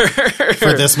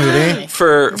for this movie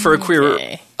for a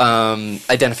queer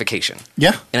identification.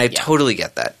 Yeah, and I totally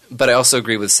get that. But I also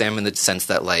agree with Sam in the sense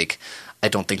that like I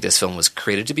don't think this film was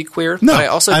created to be queer. No, but I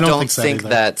also don't think so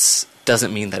that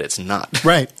doesn't mean that it's not.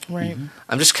 Right.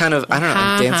 I'm just kind of, I don't know,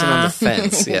 I'm dancing on the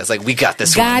fence. Yeah, it's like, we got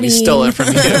this one. We stole it from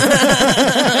you.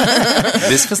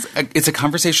 It's a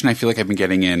conversation I feel like I've been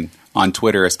getting in on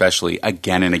Twitter, especially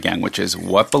again and again, which is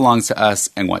what belongs to us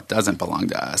and what doesn't belong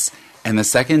to us. And the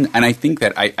second, and I think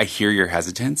that I hear your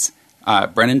hesitance,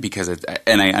 Brennan, because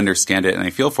and I understand it and I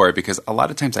feel for it because a lot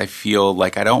of times I feel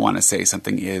like I don't want to say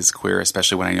something is queer,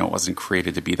 especially when I know it wasn't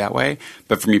created to be that way.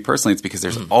 But for me personally, it's because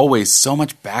there's always so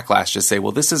much backlash to say,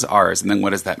 well, this is ours, and then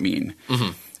what does that mean?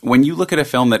 When you look at a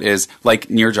film that is like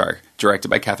Nirjar, directed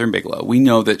by Catherine Bigelow, we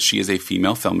know that she is a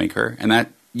female filmmaker, and that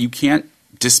you can't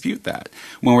dispute that.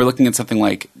 When we're looking at something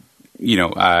like,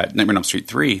 Nightmare on Elm Street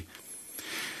 3,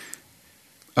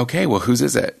 okay, well, whose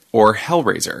is it? Or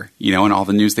Hellraiser, and all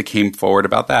the news that came forward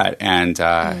about that.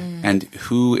 And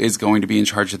who is going to be in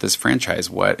charge of this franchise?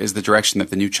 What is the direction that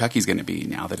the new Chucky's going to be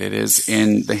now that it is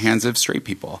in the hands of straight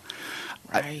people?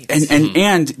 Right.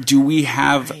 And do we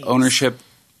have ownership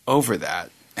over that?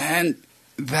 And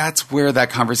that's where that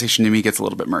conversation to me gets a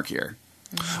little bit murkier.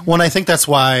 Well, and I think that's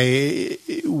why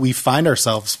we find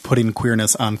ourselves putting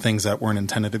queerness on things that weren't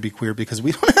intended to be queer because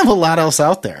we don't have a lot else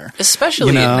out there. Especially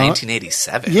in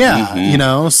 1987.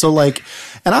 Yeah, so like,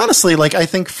 and honestly, like I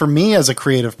think for me as a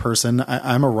creative person,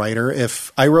 I'm a writer.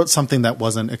 If I wrote something that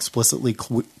wasn't explicitly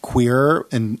queer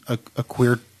and a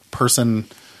queer person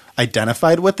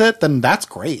identified with it, then that's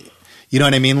great. You know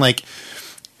what I mean? Like,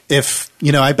 if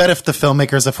I bet if the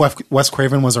filmmakers, if Wes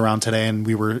Craven was around today and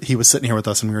he was sitting here with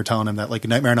us and we were telling him that like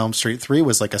Nightmare on Elm Street 3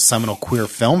 was like a seminal queer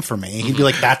film for me, he'd be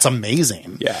like, "That's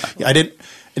amazing." Yeah, I didn't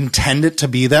intend it to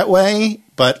be that way,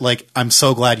 but like I'm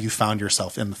so glad you found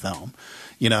yourself in the film,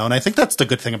 and I think that's the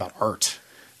good thing about art,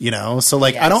 So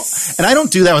like I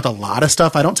don't do that with a lot of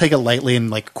stuff. I don't take it lightly and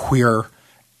like queer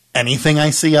anything I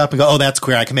see up and go, "Oh, that's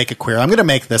queer. I can make it queer. I'm going to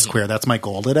make this queer. That's my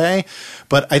goal today."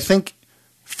 But I think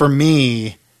for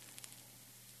me,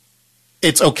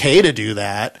 it's okay to do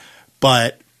that,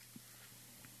 but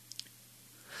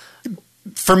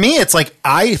for me, it's like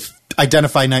I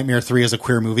identify Nightmare 3 as a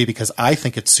queer movie because I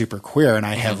think it's super queer and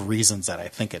I have reasons that I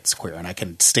think it's queer and I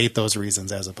can state those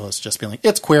reasons as opposed to just being like,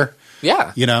 it's queer.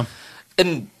 Yeah. You know?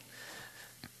 And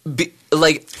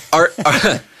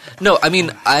no, I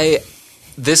mean,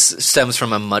 this stems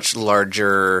from a much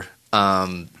larger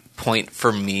point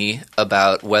for me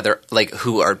about whether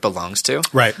who art belongs to,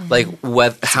 right? Like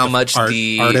how much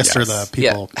the artist or the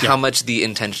people, how much the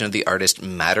intention of the artist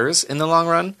matters in the long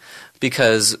run,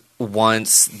 because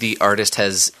once the artist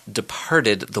has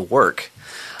departed the work's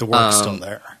still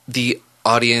there. The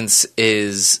audience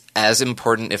is as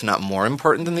important, if not more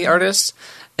important, than the artist.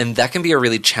 And that can be a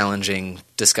really challenging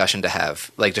discussion to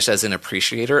have, like just as an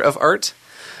appreciator of art.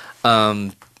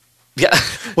 Yeah.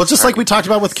 Well, just like we talked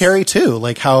about with Carrie too,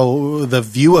 like how the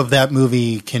view of that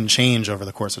movie can change over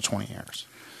the course of 20 years.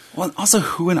 Well, also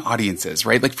who an audience is,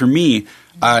 right? Like for me,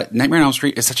 Nightmare on Elm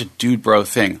Street is such a dude bro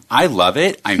thing. I love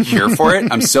it. I'm here for it.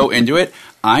 I'm so into it.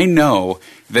 I know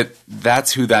that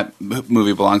that's who that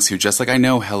movie belongs to, just like I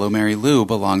know Hello, Mary Lou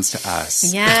belongs to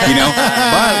us. Yeah. You know?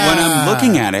 But when I'm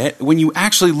looking at it, when you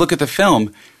actually look at the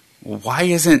film,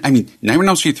 Nightmare on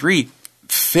Elm Street 3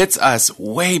 fits us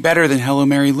way better than Hello,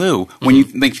 Mary Lou when you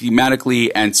think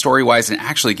thematically and story-wise and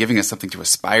actually giving us something to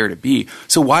aspire to be.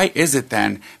 So why is it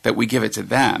then that we give it to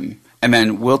them and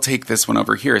then we'll take this one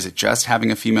over here? Is it just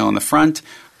having a female in the front?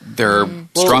 There are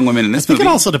strong women in this movie. I think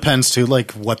it also depends too,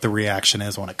 like what the reaction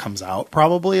is when it comes out,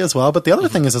 probably as well. But the other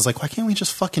thing is like, why can't we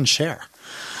just fucking share?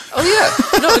 Oh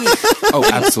yeah, no,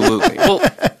 absolutely. Well,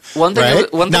 one thing,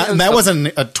 right? That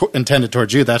wasn't intended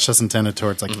towards you. That's just intended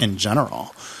towards like in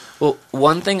general. Well,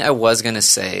 one thing I was going to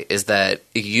say is that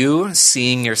you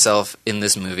seeing yourself in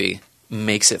this movie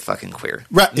makes it fucking queer.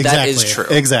 Right, exactly. That is true.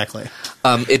 Exactly.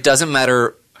 It doesn't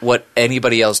matter what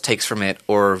anybody else takes from it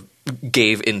or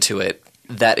gave into it.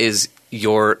 That is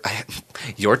your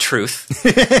truth.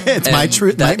 It's my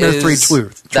truth. Nightmare 3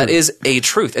 truth. That is a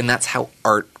truth, and that's how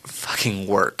art fucking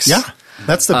works. Yeah,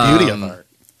 that's the beauty of art.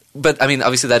 But I mean,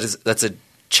 obviously, that's a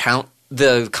challenge.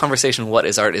 The conversation, what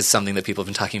is art, is something that people have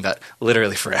been talking about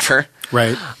literally forever.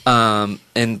 Right.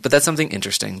 But that's something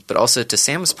interesting. But also to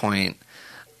Sam's point,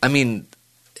 I mean,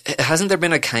 hasn't there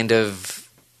been a kind of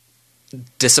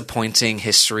disappointing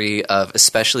history of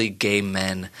especially gay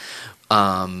men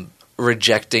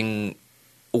rejecting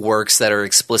works that are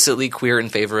explicitly queer in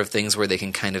favor of things where they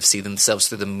can kind of see themselves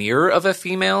through the mirror of a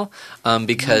female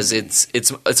because it's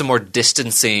a more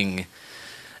distancing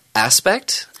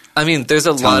aspect? I mean, there's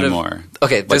a lot of more.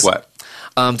 Okay, like what?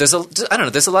 There's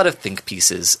a lot of think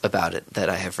pieces about it that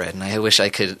I have read, and I wish I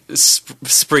could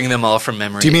spring them all from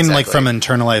memory. Do you mean exactly. like from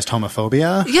internalized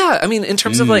homophobia? Yeah, I mean in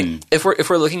terms of like if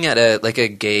we're looking at a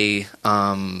gay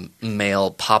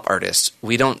male pop artist,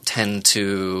 we don't tend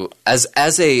to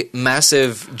as a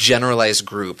massive generalized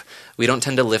group, we don't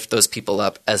tend to lift those people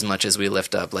up as much as we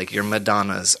lift up like your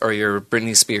Madonnas or your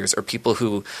Britney Spears or people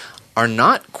who are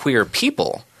not queer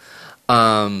people.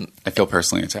 I feel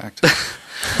personally attacked. but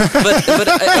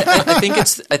I think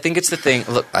it's the thing.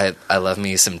 Look, I love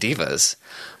me some divas,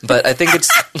 but I think it's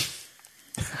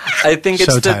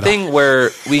Show the title. thing where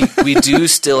we do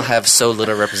still have so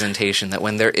little representation that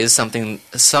when there is something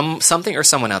or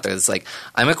someone out there that's like,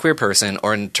 I'm a queer person,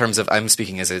 or in terms of I'm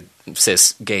speaking as a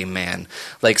cis gay man,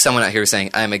 like someone out here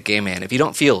saying I'm a gay man, if you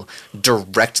don't feel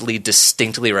directly,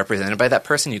 distinctly represented by that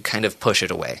person, you kind of push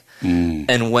it away.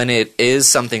 And when it is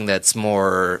something that's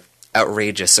more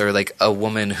outrageous, or like a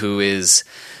woman who is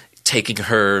taking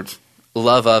her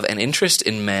love of and interest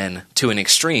in men to an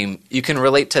extreme, you can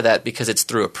relate to that because it's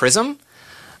through a prism.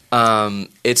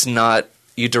 It's not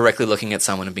you directly looking at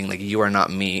someone and being like, you are not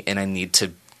me, and I need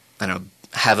to,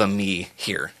 have a me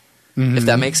here. If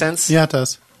that makes sense? Yeah, it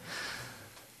does.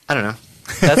 I don't know.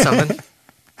 That's something.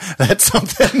 That's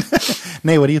something.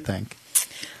 Nay, what do you think?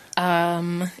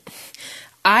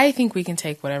 I think we can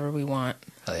take whatever we want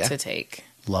to take.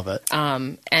 Love it.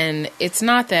 And it's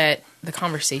not that the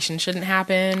conversation shouldn't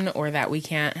happen or that we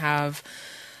can't have,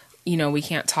 we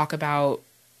can't talk about.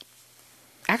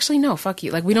 Actually, no, fuck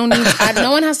you. Like, we don't need.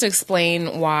 No one has to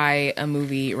explain why a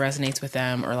movie resonates with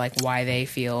them or like why they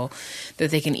feel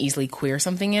that they can easily queer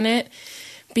something in it.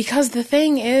 Because the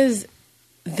thing is,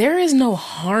 there is no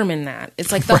harm in that.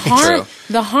 It's like the harm.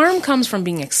 The harm comes from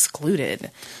being excluded.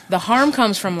 The harm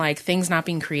comes from like things not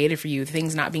being created for you,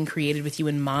 things not being created with you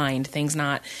in mind, things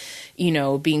not,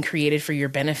 being created for your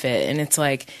benefit. And it's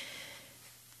like,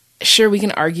 sure, we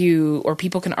can argue, or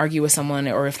people can argue with someone,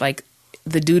 or if like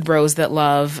the dude bros that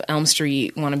love Elm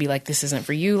Street want to be like, this isn't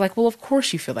for you. Like, well, of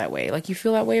course you feel that way. Like, you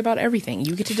feel that way about everything.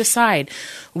 You get to decide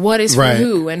what is for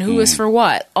who and who is for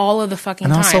what all of the fucking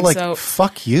and time. also, like, so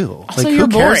fuck you. Also, like, you're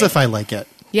who cares boring. if I like it?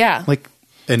 Yeah. Like,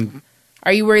 and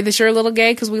Are you worried that you're a little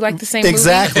gay because we like the same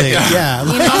Exactly. movie? Yeah.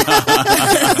 You know?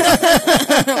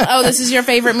 Oh, this is your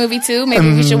favorite movie too?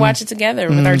 Maybe we should watch it together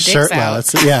with our dicks out.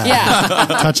 Shirtless. Yeah. Yeah.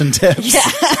 Touching tips. Yeah.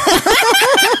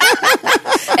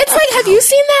 It's like, have you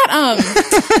seen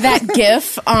that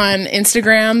GIF on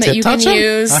Instagram that Tip you can touching?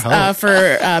 use I hope.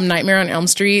 for Nightmare on Elm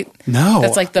Street? No.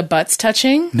 That's like the butts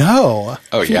touching. No.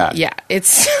 Oh yeah. Yeah,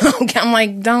 it's. I'm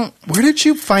like, don't. Where did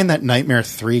you find that Nightmare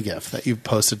 3 GIF that you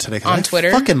posted today? 'Cause On I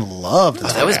Twitter? fucking loved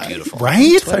that. That was beautiful.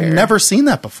 Right? Twitter. I've never seen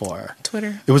that before.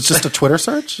 Twitter. It was just a Twitter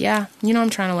search? Yeah, you know I'm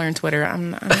trying to learn Twitter.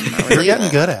 I'm not You're really. getting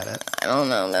good at it. I don't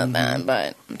know about that,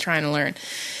 but I'm trying to learn.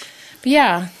 But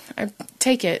yeah, I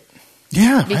take it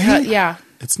Yeah. because right? yeah,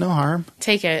 It's no harm.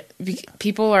 take it.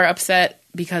 People are upset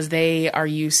because they are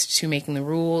used to making the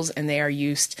rules and they are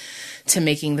used to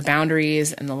making the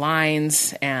boundaries and the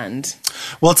lines and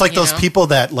Well, it's like You those know? people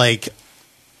that like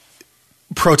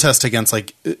protest against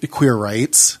like queer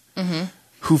rights,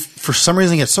 who for some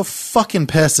reason get so fucking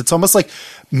pissed. It's almost like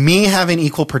me having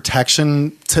equal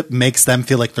protection makes them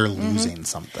feel like they're losing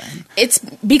something. it's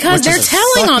because Which they're is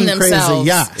telling on fucking crazy. themselves.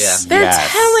 Yes. Yeah. They're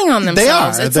Yes. telling on They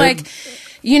themselves. are. It's They're- like,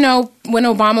 you know, when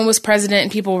Obama was president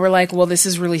and people were like, well, this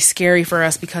is really scary for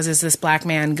us because is this black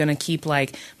man going to keep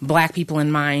like black people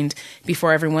in mind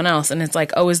before everyone else? And it's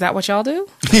like, oh, is that what y'all do?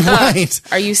 Right.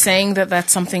 Are you saying that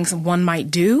that's something one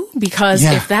might do? Because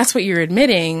Yeah. if that's what you're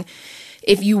admitting,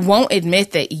 if you won't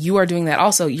admit that you are doing that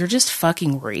also, you're just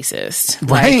fucking racist.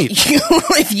 Right.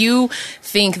 Like, if you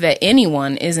think that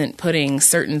anyone isn't putting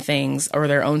certain things or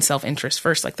their own self-interest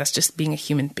first, like that's just being a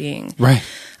human being. Right.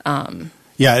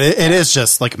 Yeah, it is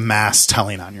just like mass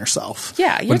telling on yourself.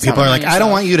 Yeah, you're when people telling are on like, I don't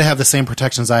yourself. want you to have the same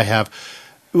protections I have.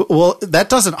 Well, that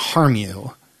doesn't harm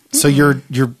you. So you're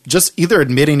just either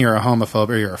admitting you're a homophobe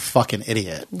or you're a fucking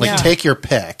idiot. Like, Yeah. take your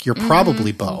pick. You're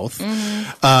probably both.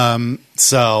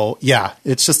 So yeah,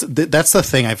 it's just that's the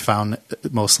thing I've found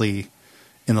mostly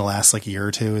in the last like year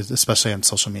or two, is especially on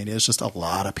social media. Is just a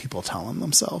lot of people telling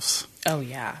themselves Oh,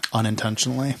 yeah.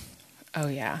 unintentionally. Oh,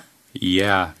 yeah.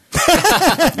 Yeah.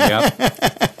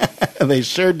 Yep. They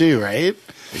sure do, right?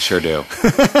 They sure do.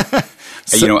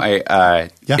 So- I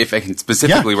Yeah. if I can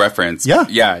specifically Yeah. reference,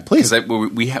 Yeah, please.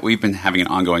 because we've been having an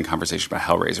ongoing conversation about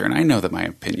Hellraiser, and I know that my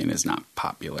opinion is not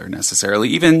popular necessarily,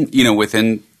 even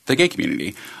within the gay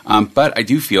community. But I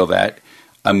do feel that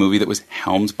a movie that was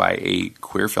helmed by a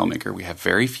queer filmmaker, we have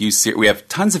very few. We have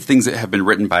tons of things that have been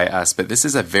written by us, but this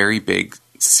is a very big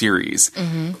series,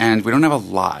 and we don't have a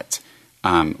lot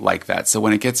like that. So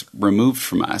when it gets removed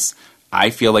from us, I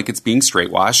feel like it's being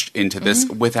straightwashed into this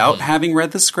without having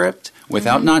read the script,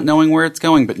 without not knowing where it's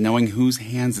going, but knowing whose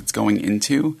hands it's going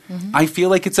into. I feel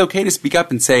like it's okay to speak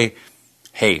up and say,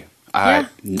 hey,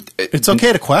 It's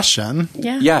okay to question.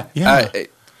 Yeah.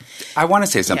 I want to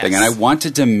say something, Yes. and I want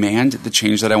to demand the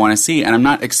change that I want to see, and I'm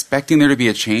not expecting there to be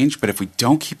a change, but if we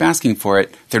don't keep asking for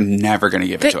it, they're never going to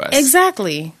give it to us.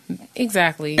 Exactly.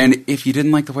 And if you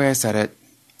didn't like the way I said it,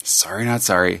 sorry, not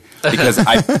sorry, because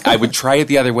I would try it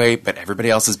the other way, but everybody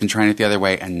else has been trying it the other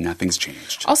way, and nothing's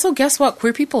changed. Also, guess what?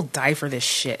 Queer people die for this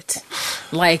shit.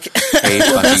 Like, Hey,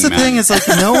 That's the fucking thing men. is like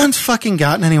no one's fucking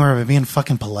gotten anywhere by being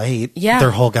fucking polite. Yeah. Their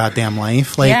whole goddamn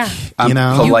life. Like Yeah.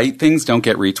 polite things don't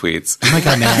get retweets. oh my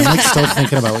god, man, I'm like still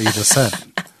thinking about what you just said.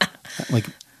 Like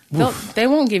they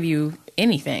won't give you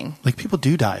anything. like people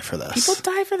do die for this. People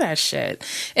die for that shit.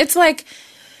 It's like,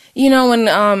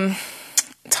 when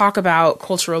talk about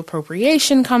cultural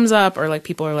appropriation comes up, or like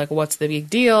people are like, what's the big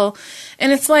deal?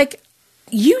 And it's like,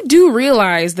 you do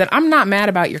realize that I'm not mad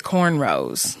about your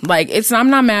cornrows. Like, I'm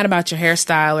not mad about your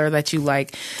hairstyle or that you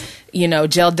like,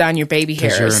 gelled down your baby 'Cause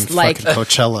you're hairs. in Like, fucking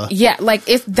Coachella. yeah, like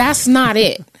if that's not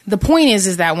it. The point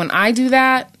is that when I do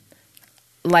that,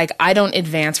 like I don't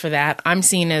advance for that. I'm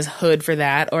seen as hood for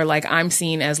that, or like I'm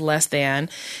seen as less than.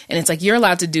 And it's like you're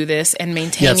allowed to do this and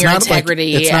maintain Yeah, it's your not like-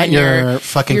 integrity. it's not and your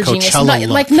fucking your genius. Coachella Not- look.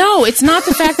 Like no, it's not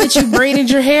the fact that you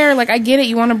braided your hair. Like I get it,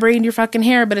 you want to braid your fucking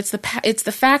hair, but it's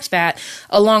the fact that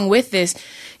along with this,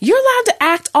 you're allowed to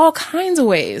act all kinds of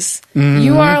ways. Mm-hmm.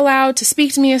 You are allowed to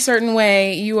speak to me a certain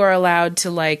way. You are allowed to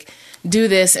like do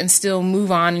this and still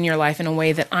move on in your life in a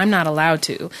way that I'm not allowed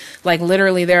to. Like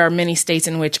literally there are many states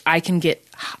in which I can get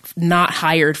not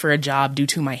hired for a job due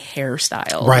to my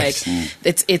hairstyle. Right.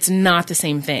 Like it's not the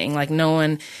same thing. Like no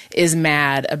one is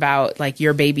mad about like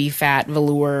your baby fat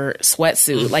velour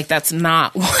sweatsuit. Like that's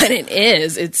not what it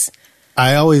is. It's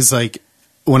I always like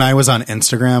when I was on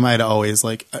Instagram, I'd always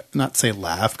like not say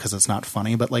laugh because it's not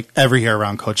funny, but like every year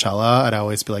around Coachella, I'd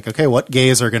always be like, okay, what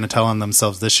gays are going to tell on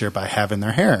themselves this year by having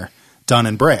their hair done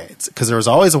in braids, because there was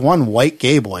always one white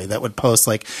gay boy that would post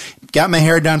like, got my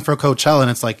hair done for Coachella,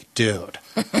 and it's like, dude,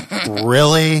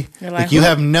 really? Like, you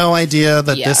have no idea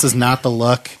that this is not the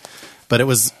look. But it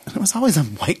was always a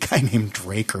white guy named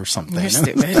Drake or something. You're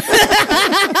stupid.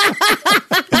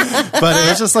 But it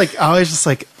was just like, always just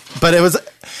like, but it was,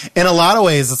 in a lot of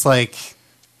ways, it's like,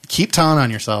 keep telling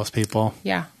on yourselves, people.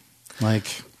 Yeah.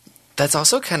 Like, That's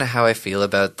also kind of how I feel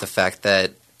about the fact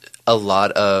that a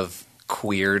lot of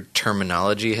queer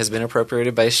terminology has been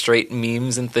appropriated by straight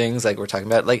memes and things like we're talking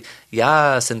about, like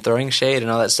yas and throwing shade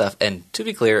and all that stuff. And to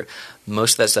be clear,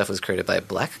 most of that stuff was created by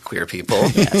black queer people.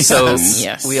 So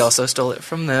we also stole it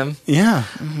from them. yeah.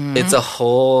 It's a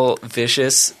whole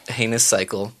vicious, heinous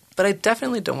cycle. But I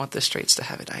definitely don't want the straights to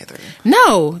have it either.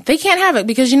 No, they can't have it,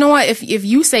 because you know what? If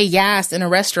you say yas in a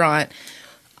restaurant,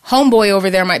 homeboy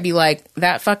over there might be like,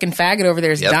 that fucking faggot over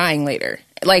there is dying later.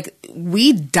 Like,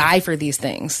 we die for these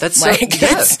things. That's like,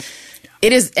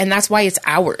 it is, and that's why it's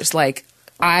ours. Like,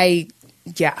 it's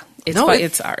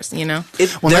ours, you know?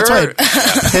 Well, that's why it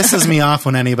pisses me off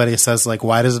when anybody says, like,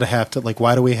 why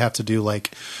do we have to do,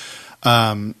 like,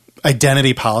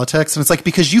 identity politics? And it's like,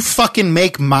 because you fucking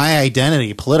make my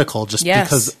identity political just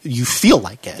because you feel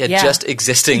like it. Just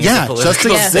existing is a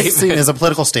political existing is a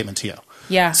political statement to you.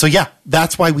 Yeah. So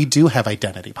that's why we do have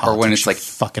identity politics. Or when it's like,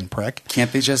 fucking prick.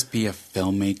 Can't they just be a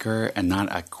filmmaker and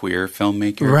not a queer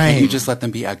filmmaker? Right. Can't you just let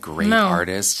them be a great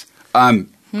artist? No.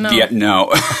 Yeah,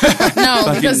 no.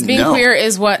 No, because being queer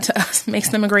is what to us makes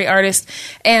them a great artist.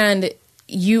 And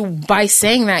you, by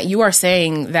saying that, you are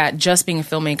saying that just being a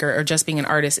filmmaker or just being an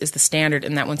artist is the standard,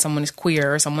 and that when someone is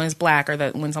queer or someone is black or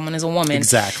that when someone is a woman,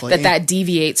 that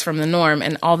deviates from the norm.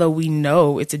 And although we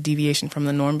know it's a deviation from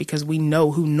the norm because we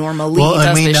know who normally does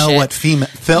and we this know shit. what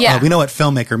we know what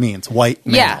filmmaker means. White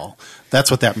male. Yeah.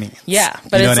 That's what that means. Yeah,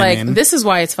 but it's like, I mean? This is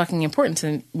why it's fucking important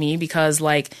to me, because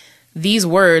like these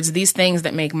words, these things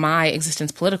that make my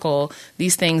existence political,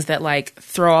 these things that like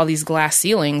throw all these glass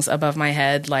ceilings above my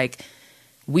head, like,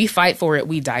 we fight for it,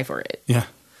 we die for it. Yeah.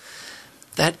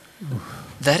 That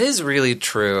is really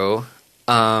true.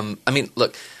 I mean,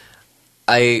 look,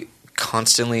 I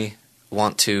constantly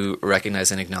want to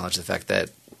recognize and acknowledge the fact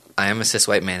that I am a cis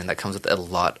white man, and that comes with a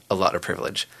lot of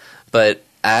privilege. But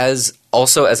as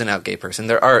an out gay person,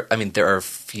 there are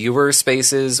fewer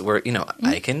spaces where, you know,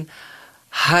 I can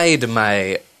hide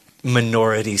my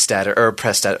minority status or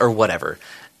oppressed status or whatever.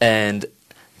 And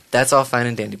that's all fine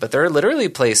and dandy. But there are literally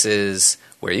places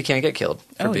where you can't get killed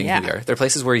for being who you are. There are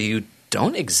places where you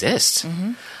don't exist.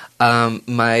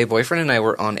 My boyfriend and I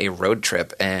were on a road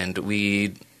trip, and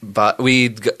we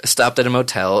stopped at a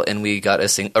motel, and we got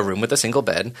a room with a single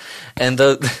bed. And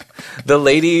the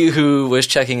lady who was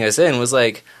checking us in was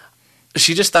like,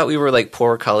 she just thought we were like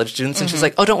poor college students, and she's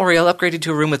like, "Oh, don't worry, I'll upgrade you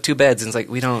to a room with 2 beds." And it's like,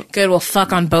 we don't. Good, we'll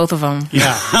fuck on both of them.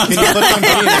 Yeah.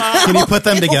 Can you put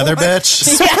them together,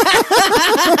 bitch?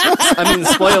 I mean,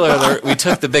 spoiler alert: we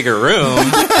took the bigger room.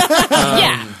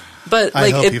 But I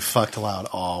like, hope you fucked loud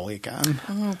all weekend.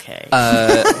 Okay.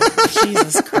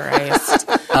 Jesus Christ.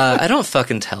 I don't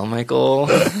fucking tell Michael.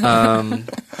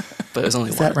 But it was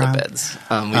only one of the beds.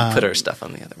 We put our stuff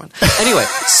on the other one. Anyway,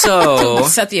 so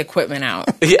set the equipment out.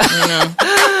 Yeah. You know,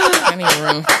 I need a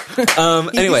room.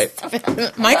 Anyway,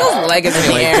 Michael's leg is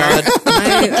in the air.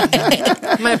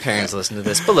 God, my parents listen to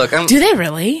this, but look, do they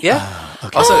really? Yeah.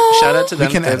 Okay. Also, shout out to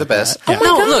them; they're the best. Oh my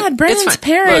God, Brandon's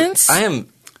parents. Look, I am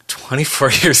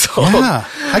 24 years old. Yeah.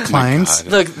 Hi, Kleins.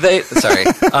 Look, sorry.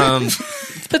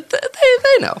 But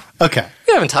they know. Okay.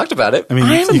 We haven't talked about it. I mean,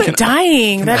 I'm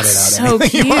dying. That's so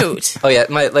cute. Oh yeah,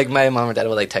 my mom or dad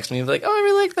would like text me and be like, "Oh, I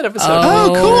really like that episode."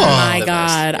 Oh, cool. My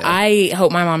God. Yeah. I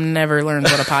hope my mom never learns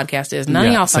what a podcast is. None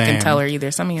of y'all fucking tell her either.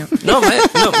 Some of you. No,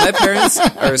 my parents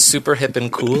are super hip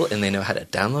and cool, and they know how to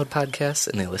download podcasts,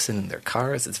 and they listen in their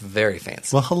cars. It's very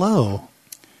fancy. Well, hello,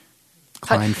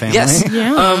 Klein family. Yes.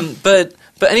 Yeah.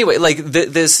 But anyway, like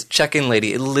this check-in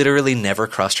lady, it literally never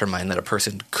crossed her mind that a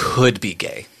person could be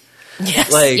gay.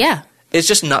 Yes. Like, yeah. It's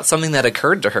just not something that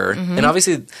occurred to her. Mm-hmm. And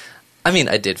obviously, I mean,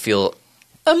 I did feel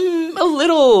a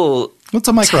little What's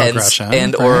a microaggression tense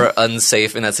and or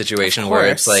unsafe in that situation where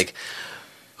it's like,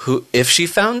 who if she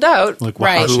found out, like,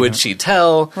 who would she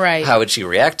tell? Right. How would she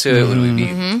react to it? Would we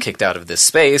be kicked out of this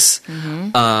space?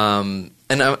 And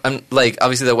I'm like,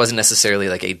 obviously, that wasn't necessarily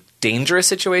like a dangerous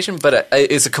situation, but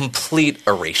it's a complete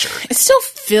erasure. It still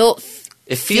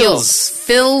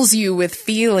fills you with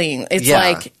feeling. It's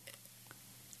like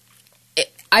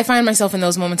I find myself in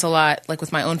those moments a lot, like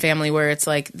with my own family, where it's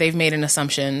like they've made an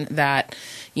assumption that,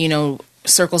 you know,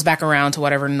 circles back around to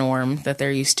whatever norm that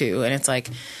they're used to, and it's like,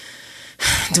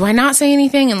 do I not say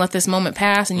anything and let this moment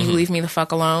pass, and you leave me the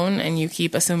fuck alone, and you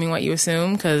keep assuming what you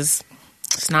assume? Because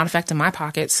it's not affecting my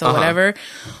pockets, so whatever.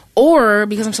 Or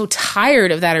because I'm so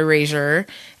tired of that erasure.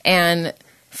 And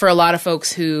for a lot of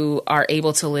folks who are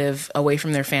able to live away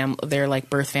from their like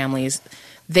birth families,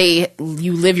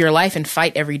 you live your life and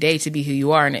fight every day to be who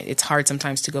you are, and it's hard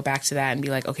sometimes to go back to that and be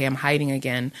like, okay, I'm hiding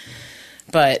again.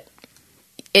 But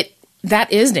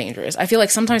that is dangerous. I feel like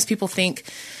sometimes people think,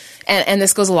 and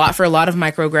this goes a lot for a lot of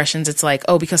microaggressions, it's like,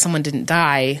 oh, because someone didn't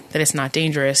die, that it's not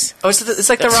dangerous. Oh, it's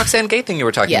like the Roxane Gay thing you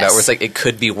were talking about, where it's like, it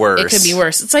could be worse. It could be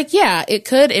worse. It's like, yeah, it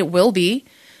could, it will be,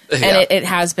 and it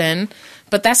has been,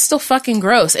 but that's still fucking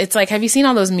gross. It's like, have you seen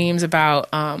all those memes about,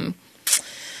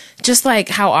 just like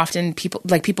how often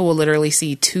people will literally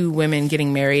see two women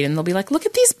getting married and they'll be like, look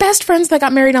at these best friends that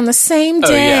got married on the same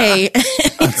day.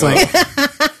 It's like,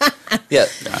 yeah,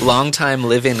 long time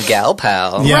living gal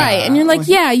pal. Yeah. Right. And you're like,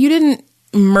 yeah, you didn't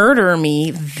murder me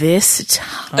this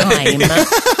time.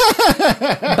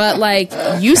 But like,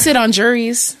 you sit on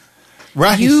juries.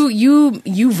 right.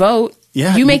 You vote.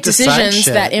 Yeah, you you make decide decisions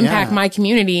shit, that impact yeah. my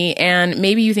community, and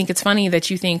maybe you think it's funny that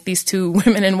you think these two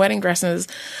women in wedding dresses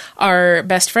are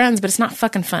best friends, but it's not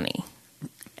fucking funny.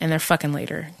 And they're fucking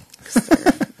later. 'Cause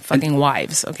they're fucking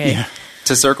wives, okay? Yeah.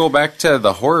 To circle back to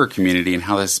the horror community and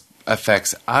how this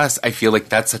affects us, I feel like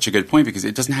that's such a good point because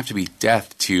it doesn't have to be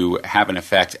death to have an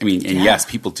effect. I mean, and yes,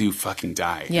 people do fucking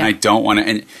die. Yeah. And I don't want to,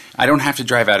 and I don't have to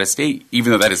drive out of state,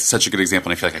 even though that is such a good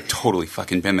example. And I feel like I've totally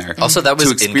fucking been there. Also, that was to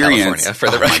in experience, California, for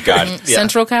the oh my record. God. Yeah.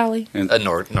 Central Cali.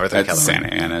 Northern That's California. Santa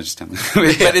Ana, just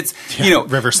but it's, you know,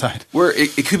 Riverside. where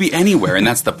it could be anywhere. And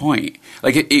that's the point.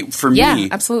 Like for Yeah, me,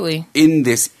 absolutely. in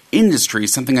this industry,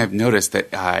 something I've noticed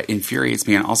that infuriates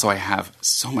me, and also I have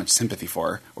so much sympathy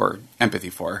for or empathy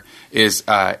for, is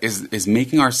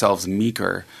making ourselves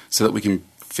meeker so that we can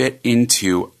fit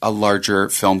into a larger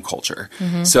film culture.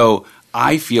 Mm-hmm. So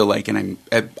I feel like, and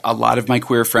a lot of my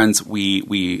queer friends,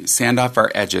 we sand off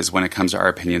our edges when it comes to our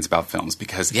opinions about films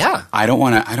because I don't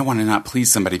want to not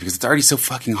please somebody because it's already so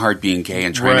fucking hard being gay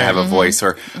and trying to have a voice.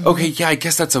 Or okay, yeah, I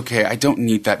guess that's okay. I don't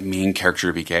need that main character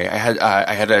to be gay. I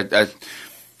had a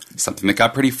something that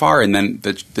got pretty far, and then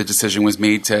the decision was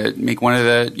made to make one of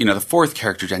the fourth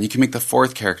character down. You can make the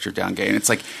fourth character down gay, and it's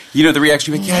like the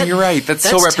reaction. Like, yeah, you're right. That's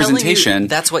so representation.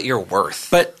 That's what you're worth.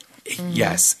 But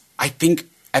yes, I think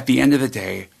at the end of the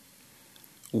day,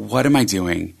 what am I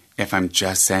doing if I'm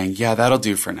just saying, yeah, that'll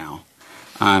do for now?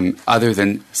 Other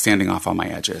than standing off on my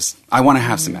edges, I want to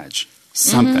have some edge,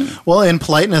 something. Well, and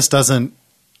politeness doesn't.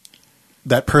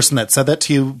 That person that said that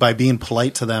to you, by being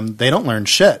polite to them, they don't learn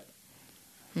shit.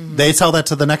 They tell that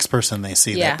to the next person they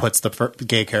see that puts the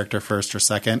gay character first or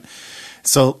second.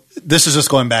 So this is just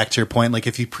going back to your point. Like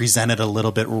if you present it a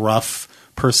little bit rough,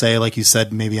 per se, like you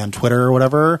said, maybe on Twitter or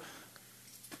whatever,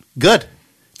 good.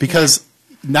 Because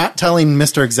not telling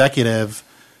Mr. Executive,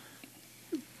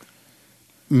 I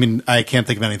mean, I can't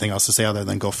think of anything else to say other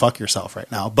than go fuck yourself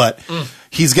right now. But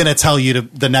he's going to tell you to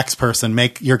the next person,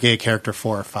 make your gay character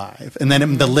 4 or 5. And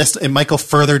then the list, it might go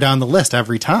further down the list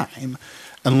every time.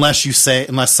 Unless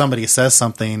somebody says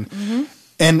something,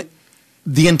 and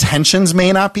the intentions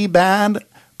may not be bad,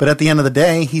 but at the end of the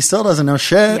day, he still doesn't know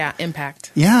shit. Yeah, impact.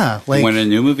 Yeah, like when a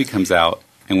new movie comes out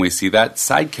and we see that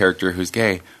side character who's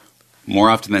gay,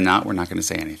 more often than not, we're not going to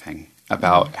say anything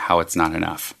about how it's not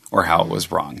enough or how it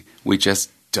was wrong. We just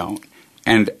don't.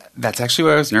 And that's actually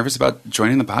why I was nervous about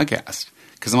joining the podcast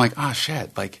because I'm like, oh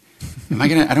shit, like, am I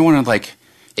gonna? I don't want to like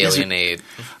alienate.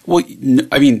 Well,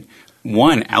 I mean,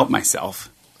 one, out myself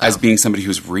as being somebody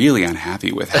who's really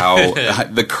unhappy with how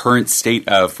the current state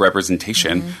of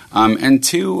representation, and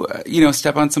two,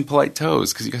 step on some polite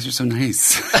toes because you guys are so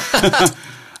nice.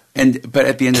 But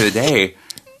at the end of the day,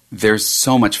 there's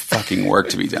so much fucking work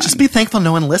to be done. just be thankful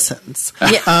no one listens.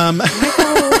 Yeah.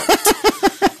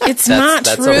 It's not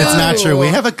true. It's not true. We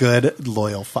have a good,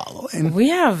 loyal following.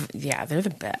 They're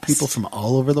the best. People from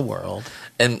all over the world.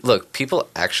 And look, people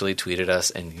actually tweeted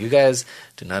us, and you guys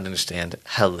do not understand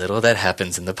how little that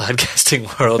happens in the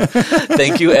podcasting world.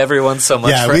 Thank you, everyone, so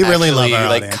much for we really love actually,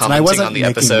 our audience. commenting And I wasn't on the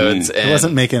episodes. I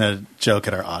wasn't making a joke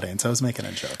at our audience. I was making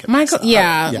a joke at Michael. myself.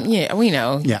 Yeah, we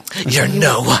know. Yeah. You're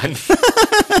no one.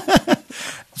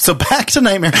 So back to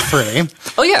Nightmare Free.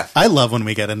 Oh, yeah. I love when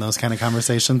we get in those kind of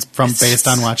conversations based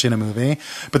on watching a movie.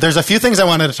 But there's a few things I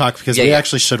wanted to talk because we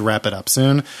actually should wrap it up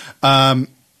soon.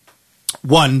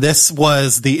 One, this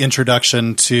was the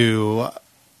introduction to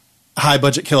High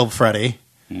Budget Kill Freddy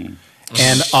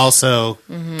and also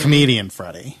Comedian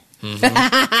Freddy.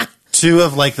 Two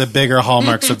of like the bigger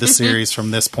hallmarks of the series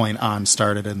from this point on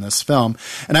started in this film.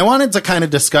 And I wanted to kind of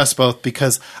discuss both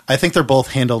because I think they're both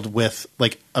handled with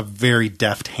like a very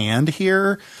deft hand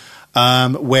here.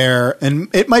 where, and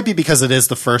it might be because it is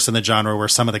the first in the genre where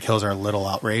some of the kills are a little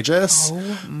outrageous,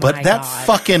 but that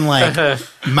fucking like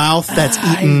mouth that's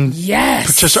eaten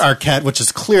Patricia Arquette, which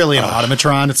is clearly an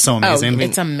automatron. It's so amazing.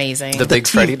 It's amazing. The big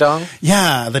Freddy dong?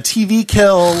 Yeah, the TV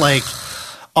kill, like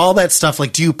all that stuff.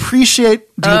 Like, do you appreciate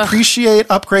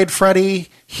Upgrade Freddy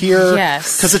here?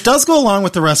 Yes. Because it does go along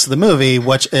with the rest of the movie,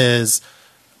 which is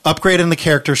upgrading the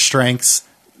character's strengths.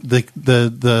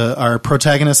 Our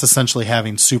protagonist essentially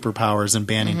having superpowers and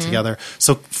banding together.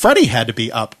 So Freddy had to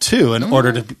be up too in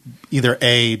order to either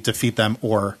A, defeat them,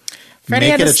 or Freddy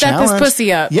make had it to a step challenge. his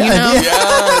pussy up. Yeah, you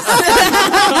know?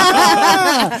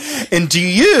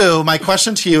 And my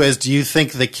question to you is, do you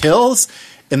think the kills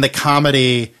in the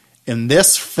comedy in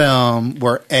this film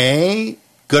were A,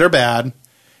 good or bad,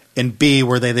 and B,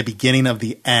 were they the beginning of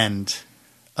the end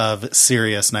of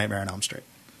serious Nightmare on Elm Street?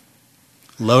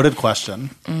 Loaded question.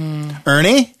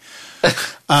 Ernie?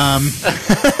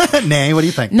 Nay, what do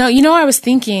you think? No, I was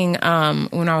thinking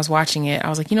when I was watching it, I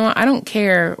was like, you know what? I don't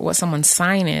care what someone's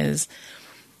sign is.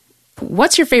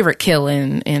 What's your favorite kill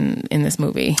in this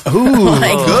movie? Ooh,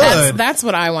 good. That's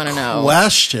what I want to know.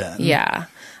 Question. Yeah.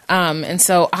 And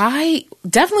so I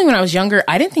definitely, when I was younger,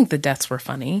 I didn't think the deaths were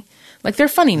funny. Like, they're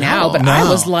funny now, but I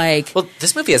was like, well,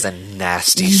 this movie has a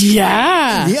nasty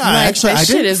yeah, Yeah, like, actually, that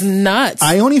shit is nuts.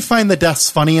 I only find the deaths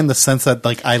funny in the sense that,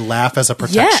 like, I laugh as a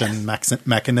protection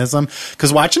mechanism.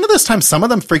 Because watching it this time, some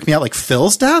of them freak me out, like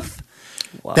Phil's death.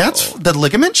 Whoa. That's the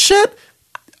ligament shit.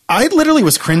 I literally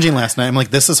was cringing last night. I'm like,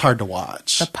 this is hard to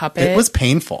watch. The puppet. It was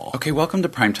painful. Okay, welcome to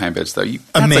Primetime Bitch, though.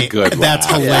 That's a good That's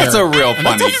laugh. hilarious. That's a real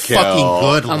funny That's a kill. fucking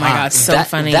good Oh my laugh. God, so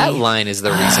funny. That line is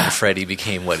the reason Freddy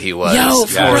became what he was. Yo, More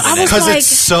for- than I was anything. Because like- it's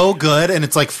so good, and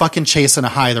it's like fucking chasing a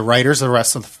high. The writers of the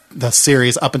rest of the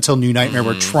series up until New Nightmare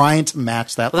were trying to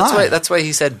match that Well, line. that's why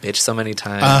he said bitch so many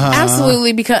times.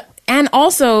 Absolutely, because and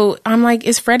also I'm like,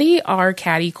 is Freddy our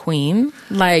catty queen?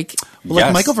 Like, Well, like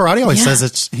Yes. Michael Verratti always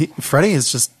says, Freddy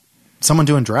is just someone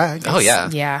doing drag. Oh, yeah.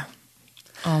 yeah.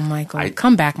 Oh, Michael,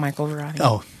 come back, Michael Verratti.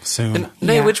 Oh, soon.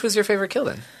 Nay, Yeah. which was your favorite kill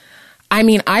then? I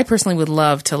mean, I personally would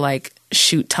love to like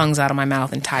shoot tongues out of my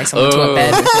mouth and tie someone to a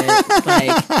bed with it.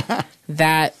 Like,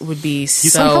 that would be He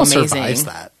so somehow amazing. survives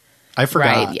that. I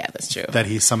forgot. Right? Yeah, that's true. That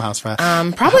he somehow survived.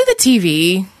 Probably the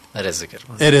TV. That is a good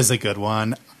one. It is a good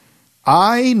one.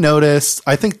 I noticed.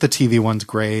 I think the TV one's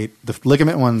great. The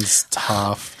ligament one's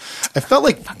tough. I felt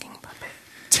like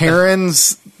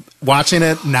Taryn's watching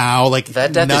it now. Like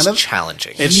That death none is of,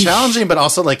 challenging. It's challenging, but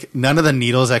also like none of the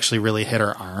needles actually really hit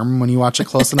her arm when you watch it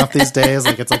close enough these days.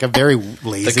 Like it's like a very the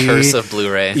lazy curse of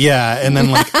Blu-ray. Yeah, and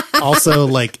then like also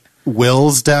like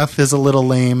Will's death is a little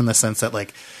lame in the sense that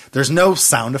like there's no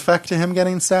sound effect to him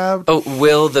getting stabbed. Oh,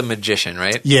 Will the magician,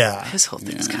 right? Yeah, His whole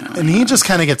thing's kind of... and he just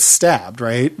kind of gets stabbed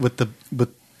right with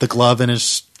the glove in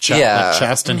his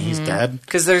chest, and he's dead.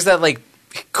 Because there's that, like,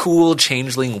 cool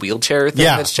changeling wheelchair thing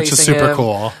Yeah, that's which chasing is super him.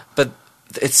 cool. But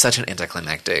it's such an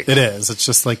anticlimactic. It is. It's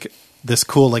just like this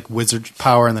cool like wizard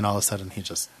power, and then all of a sudden he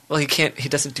just Well, he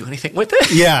doesn't do anything with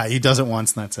it. yeah he does it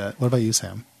once, and that's it. What about you,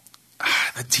 Sam?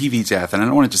 The TV death, and I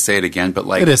don't want to just say it again, but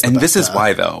like, It is the and best this is death.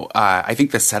 why though. I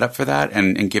think the setup for that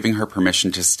and giving her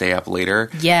permission to stay up later,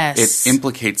 Yes. it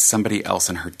implicates somebody else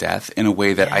in her death in a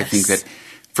way that I think Yes. that,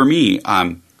 for me,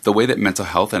 the way that mental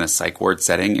health in a psych ward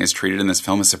setting is treated in this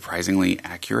film is surprisingly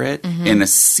accurate in a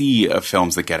sea of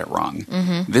films that get it wrong.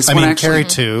 This I one mean, actually, Carrie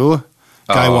 2,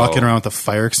 guy Oh. walking around with a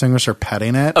fire extinguisher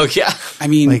petting it. Oh, yeah. I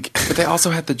mean, Like- but they also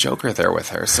had the Joker there with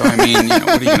her. So I mean, what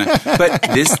are you gonna? But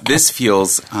this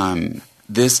feels,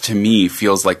 this to me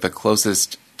feels like the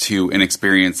closest to an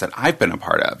experience that I've been a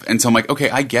part of. And so I'm like, okay,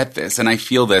 I get this, and I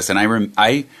feel this, and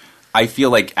I feel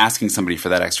like asking somebody for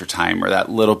that extra time or that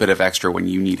little bit of extra when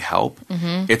you need help.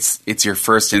 It's your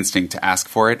first instinct to ask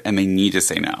for it, and they need to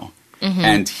say no.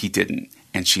 And he didn't,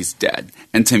 and she's dead.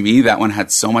 And to me, that one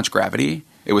had so much gravity.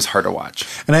 It was hard to watch.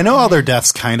 And I know all their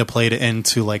deaths kind of played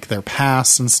into like their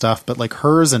past and stuff, but like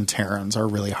hers and Taryn's are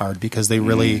really hard because they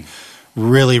really,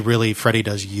 Freddie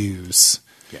does use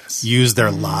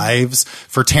their lives.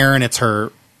 For Taryn, it's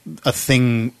a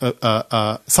thing,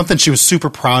 something she was super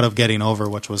proud of getting over,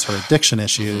 which was her addiction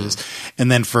issues.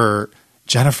 And then for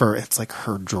Jennifer, it's like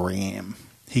her dream.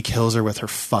 He kills her with her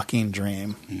fucking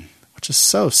dream, which is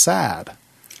so sad.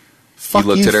 Fuck He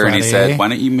looked you, at her and he Freddie. said, "Why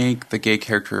don't you make the gay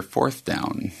character fourth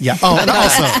down?" Yeah. Oh, and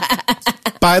also,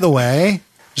 by the way,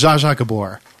 Zsa Zsa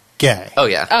Gabor, gay. Oh,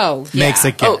 yeah. Oh, yeah. Makes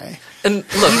it gay. Oh, and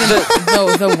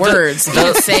look, the words,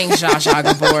 even saying Zsa Zsa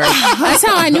Gabor. That's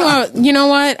how I knew. You know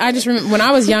what? I just remember when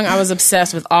I was young, I was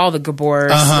obsessed with all the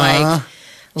Gabors. Like,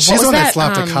 She's the one that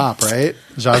slapped a cop, right?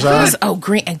 Zsa Zsa? Oh,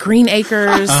 Green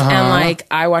Acres, and like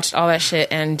I watched all that shit,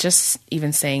 and just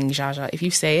even saying Zsa Zsa, if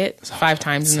you say it 5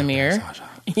 times in the mirror,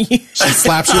 she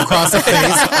slaps you across the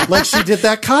face like she did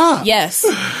that cop. yes,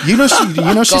 You know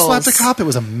she slapped a cop. It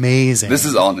was amazing. This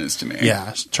is all news to me.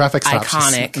 yeah, traffic stop.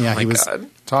 Iconic. Yeah, my God.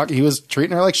 He was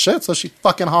treating her like shit, so she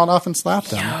fucking hauled off and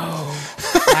slapped him. wow,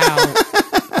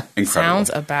 Incredible. sounds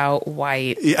about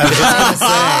white. I was just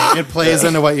gonna say, it plays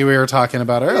into what you were talking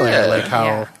about earlier, Yeah. like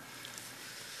how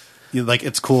Yeah. like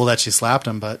it's cool that she slapped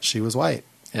him, but she was white,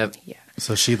 Yep. Yeah.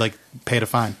 so she like paid a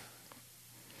fine.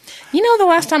 You know, the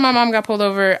last time my mom got pulled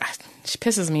over, she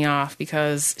pisses me off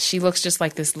because she looks just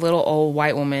like this little old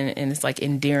white woman and it's like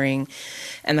endearing.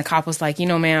 And the cop was like, you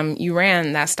know, ma'am, you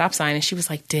ran that stop sign. And she was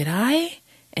like, did I?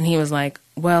 And he was like,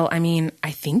 well, I mean,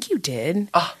 I think you did.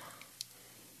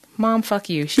 Mom, fuck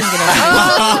you. She didn't get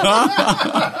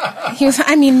He was,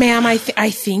 I mean, ma'am, I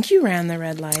think you ran the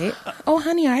red light. Oh,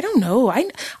 honey, I don't know.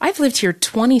 I've lived here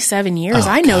 27 years.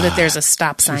 I know that there's a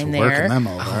stop sign Working there. them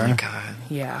over. Oh my God.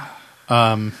 Yeah.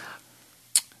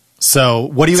 So,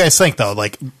 what do you guys think, though?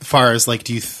 Like, as far as like,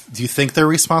 do you think they're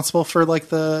responsible for like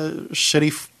the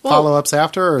shitty follow ups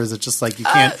after, or is it just like you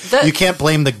can't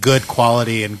blame the good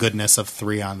quality and goodness of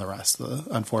 3 on the rest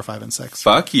on 4, 5, and 6?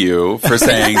 Fuck you for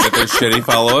saying that there's shitty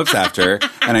follow-ups after.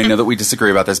 And I know that we disagree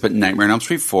about this, but Nightmare on Elm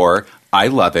Street 4, I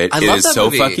love it. I It love is that so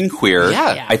movie. fucking queer.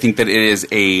 Yeah. I think that it is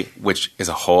which is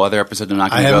a whole other episode. I'm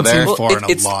not going to go haven't seen there. Well, 4 in a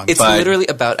long It's time. literally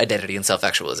about identity and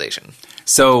self-actualization.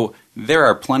 So there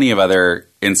are plenty of other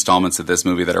installments of this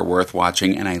movie that are worth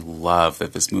watching, and I love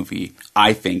that this movie,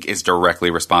 I think, is directly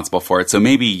responsible for it. So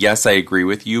maybe, yes, I agree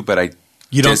with you, but I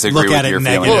You don't disagree look with at it your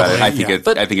feeling negatively, about it. I think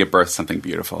yeah. I think it birthed something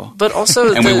beautiful. But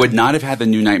also, And we would not have had the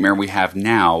new Nightmare we have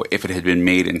now if it had been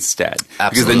made instead.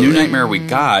 Because the new Absolutely. Nightmare we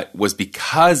got was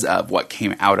because of what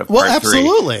came out of Well, Part 3.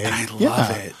 absolutely. And I love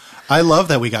Yeah. it. I love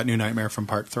that we got New Nightmare from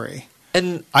Part 3.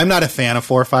 And I'm not a fan of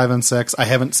 4, 5, and 6. I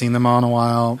haven't seen them all in a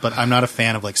while, but I'm not a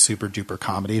fan of like super duper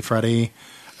comedy Freddy.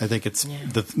 I think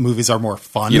the movies are more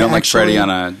fun. You don't like actually. Freddy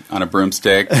on a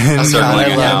broomstick I'm circling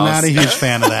your house. not a huge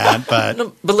fan of that, but,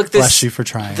 no, but look, bless you for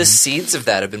trying. The seeds of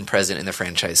that have been present in the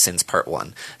franchise since Part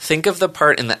 1. Think of the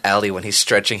part in the alley when he's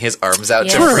stretching his arms out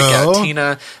to Yeah. freak out True.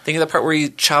 Tina. Think of the part where he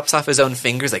chops off his own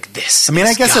fingers like this. I mean,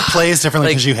 I is guess it God. plays differently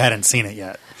Like, because you hadn't seen it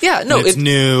yet. Yeah, no, And it's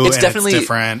new It's and definitely it's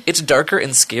different. It's darker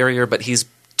and scarier, but he's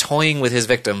toying with his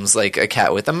victims like a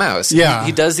cat with a mouse. Yeah.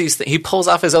 He does these things. He pulls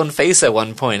off his own face at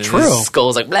one point, and True. his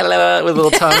skull's like blah, blah, blah, with a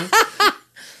little tongue.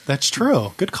 That's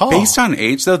true. Good call. Based on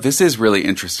age, though, this is really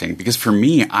interesting because for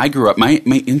me, I grew up. My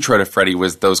intro to Freddy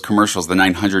was those commercials, the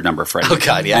 900 number Freddy. Oh,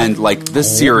 God, yeah. And like the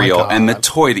cereal God. and the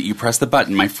toy that you press the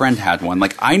button. My friend had one.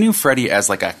 Like I knew Freddy as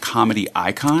like a comedy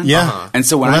icon. Yeah. And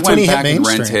so when Well, I that's when went he hit back and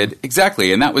mainstream. rented,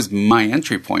 exactly, and that was my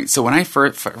entry point. So when I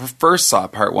first saw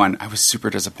Part 1, I was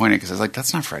super disappointed because I was like,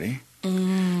 "That's not Freddy."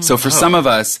 So for some of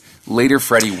us, later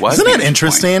Freddy was. Isn't the that entry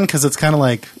interesting? Because it's kind of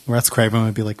like Wes Craven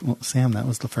would be like, well, Sam, that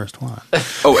was the first one. point.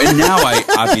 Oh, and now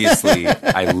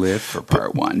I live for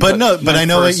Part 1. But no, but my I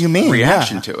know what first you mean,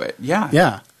 Reaction yeah. to it, yeah.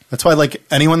 Yeah. That's why, like,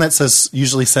 anyone that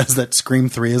usually says that Scream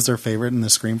 3 is their favorite in the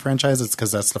Scream franchise, it's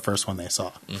because that's the first one they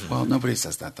saw. Well, nobody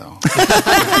says that though.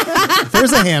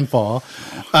 There's a handful.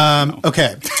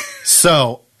 Okay.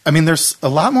 So, I mean, there's a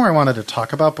lot more I wanted to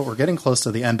talk about, but we're getting close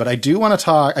to the end. But I do want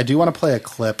to play a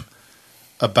clip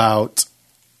about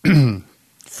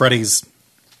Freddy's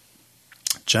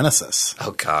Genesis.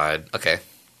 Oh God. Okay.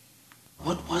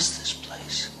 What was this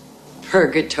place?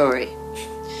 Purgatory,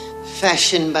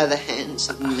 fashioned by the hands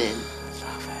of men.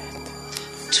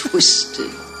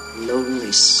 Twisted,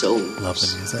 lonely souls. Love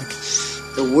the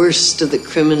music. The worst of the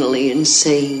criminally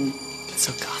insane It's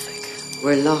so gothic.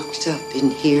 were locked up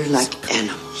in here like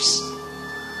animals.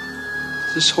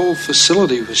 This whole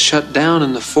facility was shut down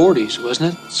in the 40s,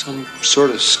 wasn't it? Some sort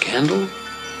of scandal?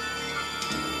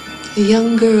 A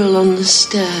young girl on the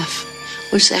staff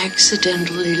was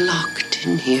accidentally locked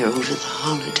in here over the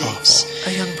holidays.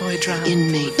 A young boy drowned.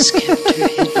 Inmates kept her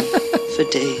hidden for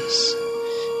days.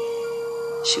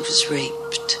 She was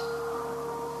raped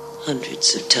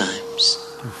hundreds of times.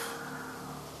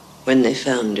 When they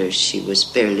found her, she was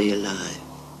barely alive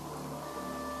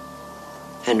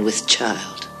and with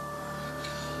child.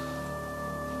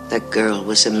 That girl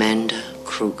was Amanda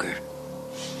Kruger.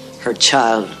 Her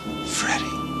child, Freddy,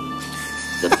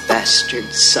 the bastard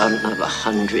son of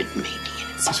 100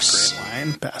 maniacs. Such a great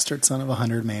line. Bastard son of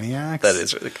 100 maniacs. That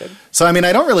is really good. So, I mean,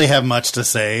 I don't really have much to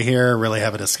say here, really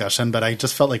have a discussion, but I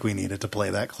just felt like we needed to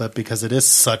play that clip because it is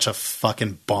such a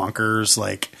fucking bonkers,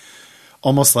 like,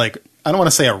 almost like, I don't want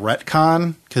to say a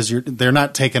retcon, because they're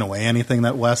not taking away anything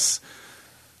that Wes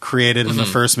created in the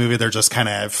first movie. They're just kind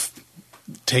of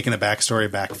taking the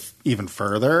backstory back even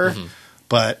further.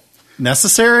 But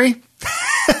necessary?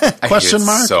 Question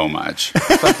mark? So much.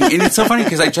 And it's so funny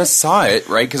because I just saw it,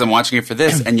 right? Because I'm watching it for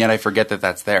this, and yet I forget that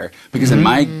that's there. Because in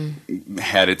my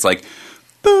head, it's like,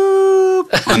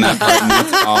 boop, on that part, and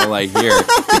that's all I hear.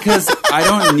 Because I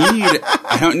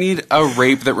don't need a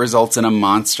rape that results in a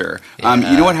monster. You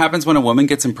know what happens when a woman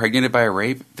gets impregnated by a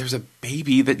rape? There's a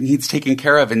baby that needs taken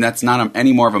care of, and that's not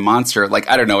any more of a monster. Like,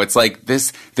 I don't know. It's like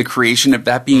this, the creation of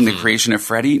that being the creation of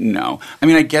Freddy? No. I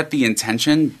mean, I get the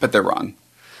intention, but they're wrong.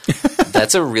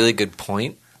 That's a really good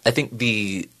point. I think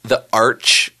the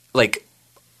arch, like,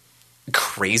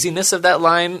 craziness of that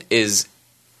line is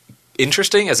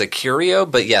interesting as a curio,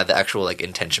 but yeah, the actual like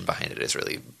intention behind it is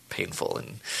really painful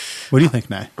and what do you think,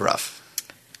 Nye? Rough.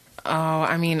 Oh,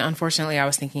 I mean, unfortunately, I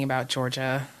was thinking about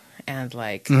Georgia and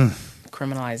like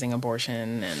criminalizing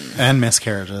abortion and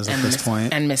miscarriages at this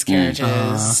point, and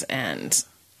miscarriages and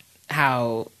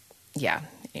how, yeah.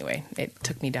 Anyway, it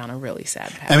took me down a really sad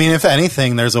path. I mean, if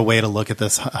anything, there's a way to look at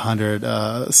this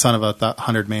 100 son of a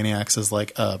 100 maniacs as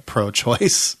like a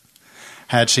pro-choice.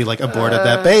 Had she like aborted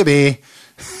that baby,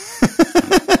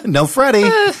 no Freddy.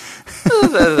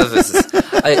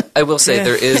 I will say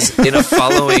there is in a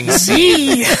following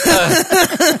scene, in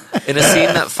a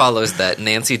scene that follows that,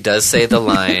 Nancy does say the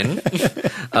line.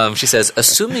 She says,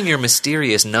 "Assuming your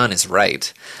mysterious nun is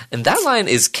right," and that line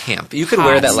is camp. You could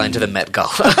wear that line to the Met Gala.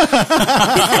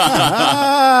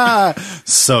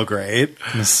 So great,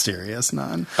 mysterious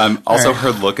nun. Also,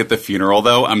 her look at the funeral,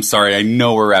 though. I'm sorry, I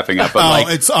know we're wrapping up,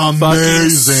 but it's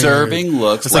amazing. Serving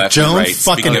looks it's left like Joan and right.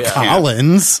 fucking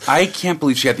Collins. I can't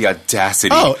believe she had the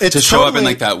audacity it's to show up in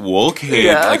like that wool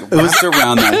cape, like wrapped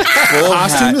around that full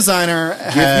costume hat. Designer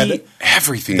Give had me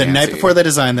everything. the Nancy. night before they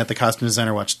designed that. The costume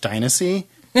designer watched Dynasty,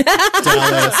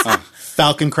 Dallas,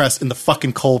 Falcon Crest, and the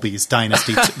fucking Colbys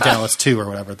Dynasty Dallas 2 or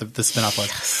whatever the spinoff was.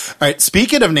 Yes. All right,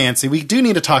 speaking of Nancy, we do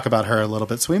need to talk about her a little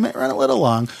bit, so we might run a little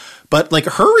long. But like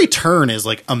her return is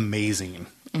like amazing,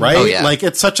 right? Oh, yeah. Like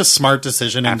it's such a smart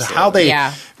decision, and how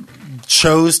they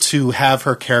chose to have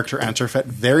her character enter felt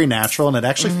very natural, and it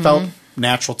actually felt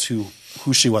natural to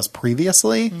who she was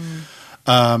previously.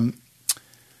 And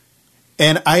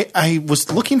I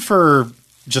was looking for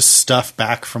just stuff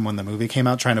back from when the movie came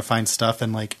out, trying to find stuff,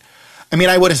 and like, I mean,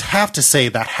 I would have to say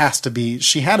that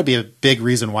she had to be a big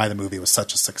reason why the movie was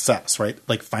such a success, right?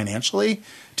 Like financially,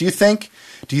 do you think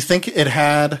it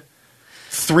had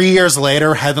 3 years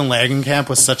later, Heather Langenkamp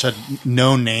was such a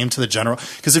known name to the general?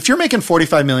 Because if you're making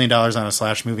 $45 million on a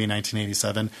Slash movie in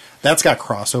 1987, that's got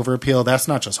crossover appeal. That's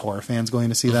not just horror fans going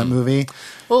to see that movie.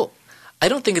 Well, I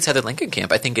don't think it's Heather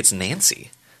Langenkamp. I think it's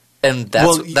Nancy. And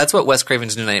that's what Wes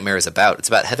Craven's New Nightmare is about. It's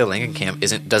about Heather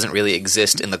Langenkamp doesn't really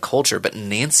exist in the culture, but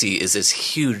Nancy is this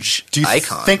huge icon. Do you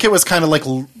think it was kind of like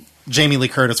Jamie Lee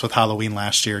Curtis with Halloween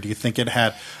last year? Do you think it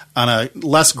had, on a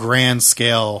less grand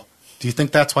scale, do you think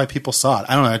that's why people saw it?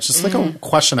 I don't know. It's just like a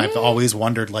question I've always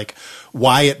wondered, like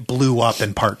why it blew up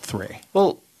in part 3.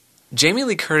 Well, Jamie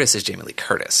Lee Curtis is Jamie Lee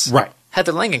Curtis. Right.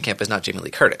 Heather Langenkamp is not Jamie Lee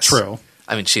Curtis. True.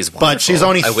 I mean, she's wonderful. But she's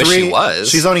only I wish she was.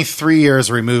 She's only 3 years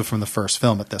removed from the first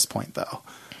film at this point, though.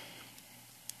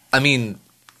 I mean,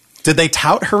 did they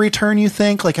tout her return, you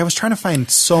think? Like, I was trying to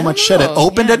find so much shit. It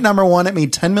opened at number 1. It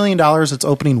made $10 million its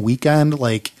opening weekend.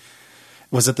 Like,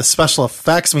 was it the special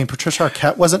effects? I mean, Patricia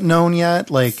Arquette wasn't known yet.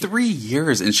 Like 3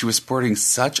 years, and she was sporting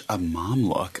such a mom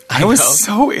look. I was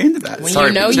so into that. When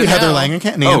Sorry, you Heather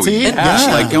Langenkamp, Nancy. Yeah.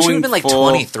 Like she would have been like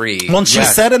 23. Well, she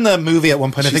said in the movie at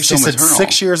one point, I think she said maternal.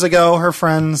 6 years ago her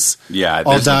friends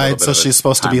all died, so she's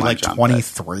supposed to be like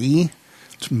 23,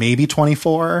 maybe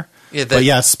 24. Yeah, but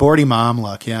yeah, sporty mom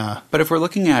look, yeah. But if we're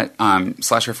looking at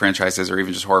slasher franchises or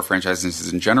even just horror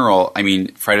franchises in general, I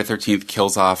mean, Friday the 13th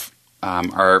kills off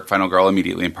our final girl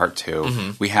immediately in part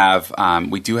 2.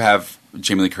 We do have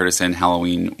Jamie Lee Curtis in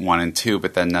Halloween 1 and 2,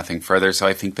 but then nothing further. So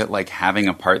I think that like having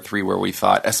a part 3 where we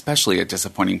thought, especially a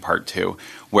disappointing part 2,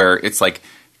 where it's like,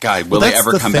 God, will they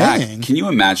ever come back? Can you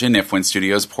imagine if when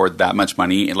studios poured that much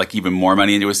money and like even more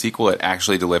money into a sequel, it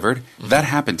actually delivered? That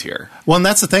happened here. Well, and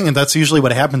that's the thing, and that's usually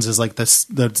what happens is like this: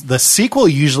 the sequel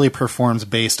usually performs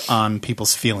based on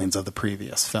people's feelings of the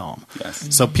previous film.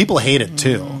 Yes. So people hate it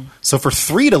too. So for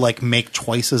 3 to like make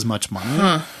twice as much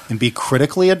money and be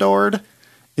critically adored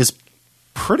is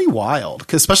pretty wild,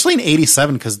 especially in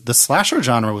 '87, because the slasher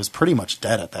genre was pretty much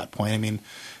dead at that point. I mean,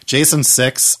 Jason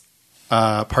 6.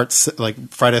 Like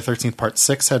Friday the 13th Part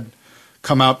 6 had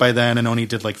come out by then and only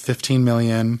did like 15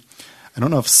 million. I don't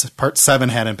know if Part 7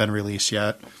 hadn't been released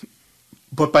yet.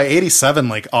 But by 87,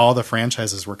 like all the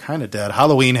franchises were kind of dead.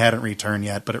 Halloween hadn't returned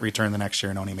yet, but it returned the next year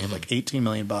and only made like $18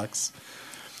 million.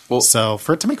 Well, so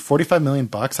for it to make $45 million,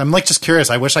 I'm like just curious.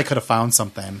 I wish I could have found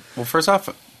something. Well, first off,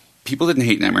 people didn't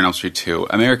hate Nightmare on Elm Street 2.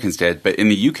 Americans did, but in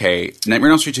the UK, Nightmare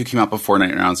on Elm Street 2 came out before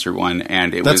Nightmare on Elm Street 1,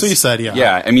 and That's what you said, yeah.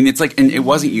 Yeah, I mean, it's like, and it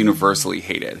wasn't universally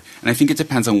hated. And I think it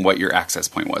depends on what your access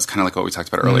point was, kind of like what we talked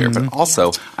about earlier. But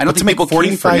also, I don't think people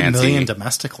came for Nancy. $45 million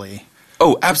domestically.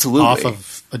 Oh, absolutely. Off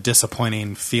of a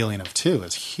disappointing feeling of 2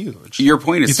 is huge. Your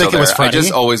point is you still think it was there. I Freddy?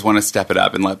 just always want to step it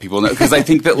up and let people know. Because I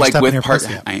think that, like, with part...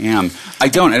 I am. I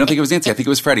don't think it was Nancy. I think it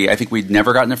was Freddy. I think we'd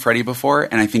never gotten a Freddy before,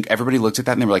 and I think everybody looked at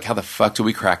that and they were like, how the fuck do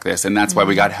we crack this? And that's why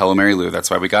we got Hello Mary Lou. That's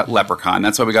why we got Leprechaun.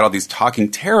 That's why we got all these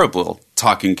terrible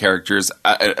talking characters,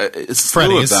 a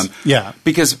slew of them. Yeah.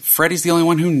 Because Freddy's the only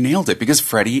one who nailed it, because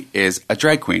Freddy is a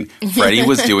drag queen. Freddy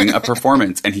was doing a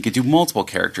performance, and he could do multiple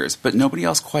characters, but nobody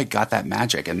else quite got that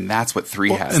magic, and that's what 3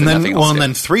 has. And then, nothing else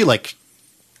did. 3, like,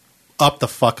 up the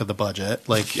fuck of the budget.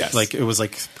 Like, Yes. like it was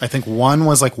like, I think 1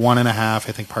 was like 1.5. I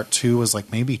think part 2 was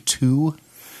like maybe 2.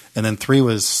 And then 3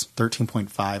 was 13.5,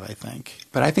 I think.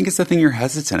 But I think it's the thing you're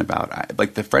hesitant about,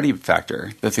 like the Freddy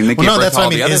factor, the thing that Well, gave no, birth that's to all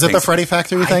what I mean. the other Is it the things. Freddy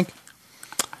factor, you think?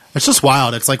 It's just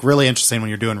wild. It's like really interesting when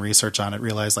you're doing research on it,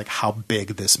 realize like how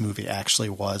big this movie actually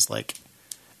was, like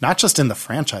not just in the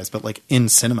franchise, but like in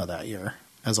cinema that year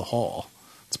as a whole.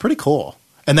 It's pretty cool.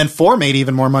 And then 4 made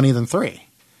even more money than 3.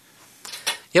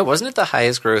 Yeah, wasn't it the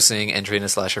highest grossing entry in a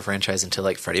slasher franchise until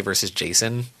like Freddy vs.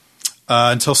 Jason?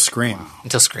 Until Scream.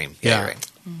 Until Scream. Yeah, you're right.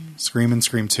 Scream and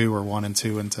Scream 2 were 1 and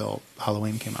 2 until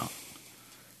Halloween came out.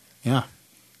 Yeah.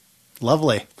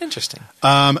 Lovely. Interesting.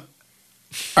 All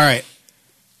right.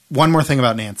 One more thing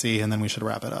about Nancy, and then we should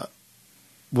wrap it up.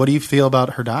 What do you feel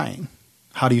about her dying?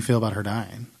 How do you feel about her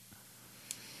dying?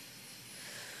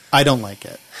 I don't like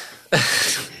it,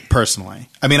 personally.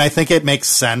 I mean, I think it makes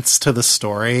sense to the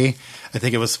story. I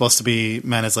think it was supposed to be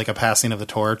meant as like a passing of the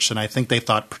torch, and I think they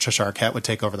thought Patricia Arquette would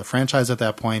take over the franchise at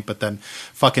that point, but then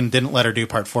fucking didn't let her do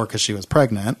part 4 because she was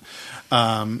pregnant.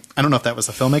 I don't know if that was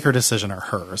the filmmaker decision or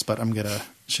hers, but I'm going to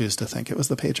choose to think it was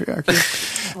the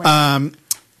patriarchy. Right.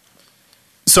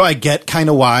 So I get kind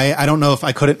of why. I don't know if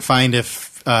I couldn't find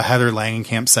if Heather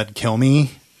Langenkamp said kill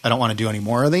me. I don't want to do any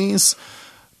more of these.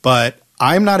 But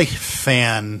I'm not a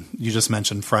fan. You just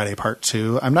mentioned Friday Part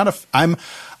 2. I'm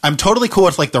totally cool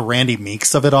with like the Randy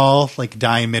Meeks of it all, like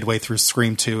dying midway through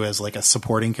Scream 2 as like a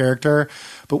supporting character.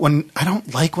 But I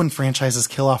don't like when franchises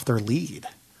kill off their lead.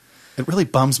 It really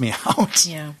bums me out.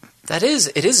 Yeah. It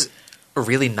is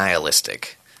really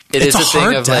nihilistic. It's is a a thing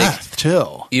hard of death,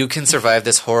 too. You can survive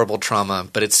this horrible trauma,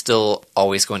 but it's still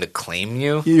always going to claim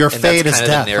you. Your and fate that's is kind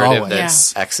death, of the narrative always.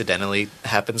 that's accidentally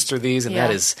happens through these, and Yeah.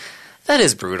 that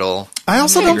is brutal. I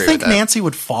also don't agree think with that. Nancy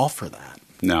would fall for that.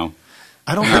 No.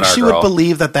 I don't Not think our she girl. would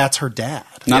believe that that's her dad.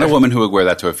 Not a woman who would wear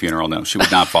that to a funeral, no. She would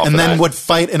not fall And for then that. would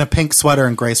fight in a pink sweater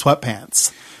and gray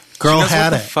sweatpants. Girl She knows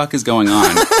had what it. the fuck is going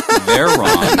on? They're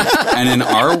wrong. And in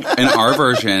our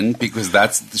version, because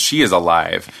she is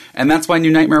alive, and that's why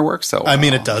New Nightmare works so well. I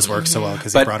mean, it does work so well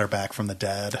because he But- brought her back from the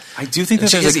dead. I do think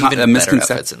that She there's has a even better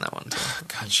misconception. outfits in that one.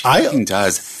 God, she I fucking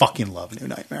does. fucking love New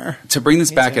Nightmare. To bring this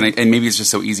back, and maybe it's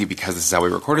just so easy because this is how we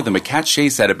recorded them, but Kat Shea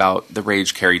said about the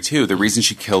Rage Carrie 2, the reason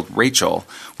she killed Rachel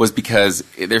was because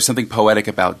there's something poetic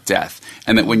about death,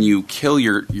 and that when you kill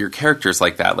your characters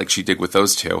like that, like she did with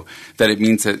those two, that it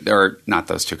means that, or not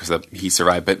those two because he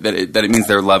survived, but that it means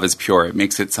their love is pure. It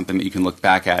makes it something that you can look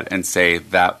back at and say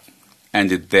that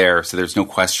ended there, so there's no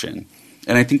question.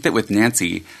 And I think that with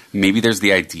Nancy, maybe there's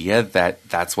the idea that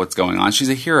that's what's going on. She's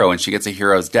a hero and she gets a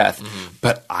hero's death.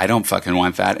 But I don't fucking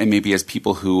want that. And maybe as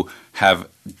people who have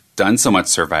done so much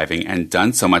surviving and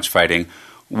done so much fighting,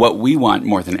 what we want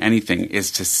more than anything is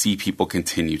to see people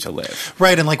continue to live.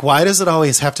 Right, and like, why does it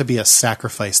always have to be a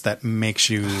sacrifice that makes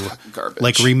you Garbage.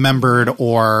 like remembered,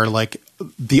 or like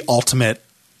the ultimate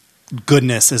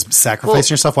goodness is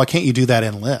sacrificing yourself? Why can't you do that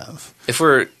and live? If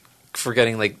we're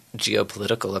getting like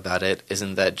geopolitical about it,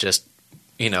 isn't that just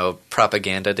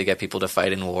propaganda to get people to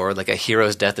fight in war? Like a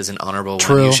hero's death is an honorable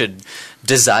True. one. You should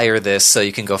desire this so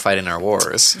you can go fight in our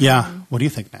wars. Yeah. What do you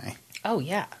think, Nay? Oh,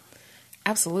 yeah.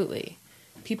 Absolutely.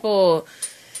 People,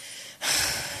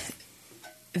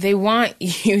 they want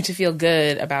you to feel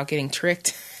good about getting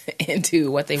tricked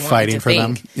into what they want Fighting you to for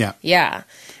think. them. Yeah. Yeah.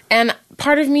 And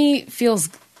part of me feels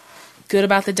good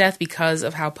about the death because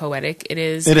of how poetic it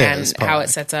is It and is how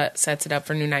it poetic. sets it up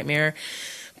for New Nightmare.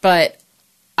 But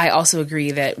I also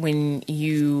agree that when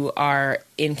you are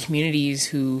in communities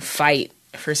who fight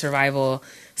for survival,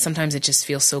 sometimes it just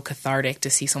feels so cathartic to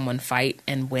see someone fight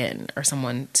and win, or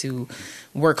someone to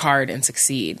work hard and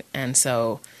succeed. And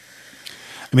so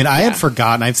I mean, I had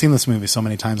forgotten. I've seen this movie so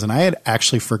many times, and I had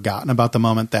actually forgotten about the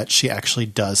moment that she actually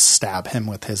does stab him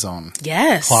with his own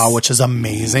claw, which is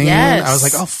amazing. Yes. I was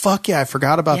like, oh, fuck yeah, I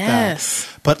forgot about that.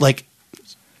 But, like,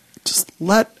 just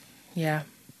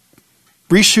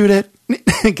reshoot it,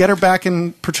 get her back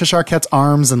in Patricia Arquette's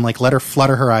arms, and, like, let her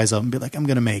flutter her eyes open and be like, I'm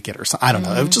going to make it, or something. I don't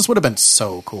know. It just would have been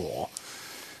so cool.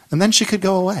 And then she could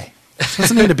go away. She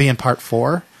doesn't need to be in part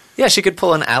 4. Yeah, she could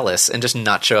pull an Alice and just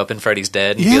not show up in Freddy's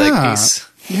Dead and be like, peace.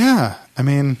 Yeah. I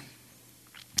mean,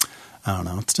 I don't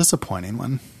know. It's disappointing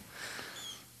when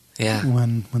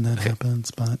that happens,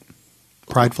 but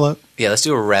Pride Float? Yeah, let's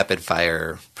do a rapid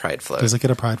fire Pride Float. Does it get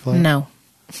a Pride Float? No.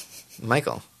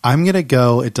 Michael. I'm going to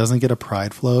go, it doesn't get a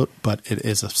Pride Float, but it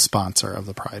is a sponsor of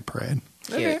the Pride Parade.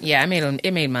 Okay. Yeah,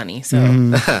 it made money, so.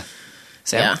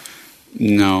 Sam? Yeah.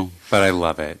 No, but I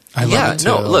love it. I love it too.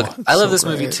 No, look, I love so this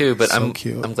movie great. too, but So I'm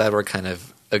cute. glad we're kind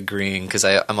of agreeing because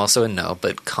I'm also a no,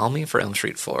 but call me for Elm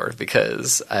Street 4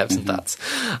 because I have some thoughts.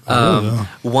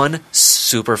 One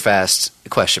super fast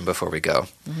question before we go.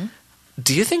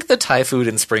 Do you think the Thai food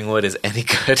in Springwood is any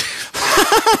good?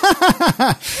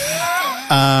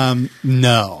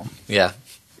 No. Yeah.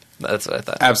 That's what I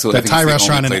thought. Absolutely. That Thai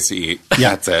restaurant in place to eat.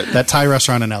 Yeah, That's it. That Thai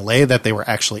restaurant in LA that they were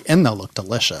actually in, though, looked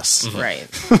delicious. Right.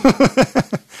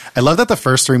 I love that the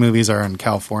first 3 movies are in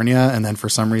California, and then for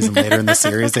some reason later in the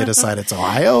series they decide it's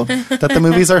Ohio that the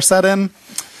movies are set in.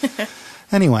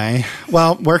 Anyway,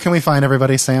 well, where can we find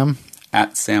everybody, Sam?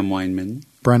 At Sam Weinman.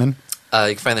 Brennan?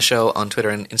 You can find the show on Twitter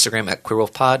and Instagram at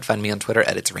QueerWolfPod. Find me on Twitter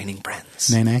at It's Raining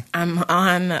Brens. Nene? I'm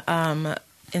on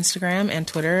Instagram and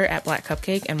Twitter at Black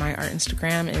Cupcake, and my art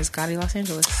Instagram is Gotti Los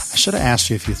Angeles. I should have asked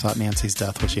you if you thought Nancy's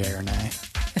death was yay or nay.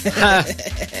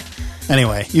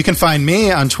 Anyway, you can find me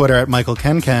on Twitter at Michael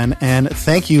Kenken, and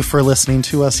thank you for listening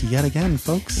to us yet again,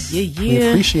 folks. Yeah. We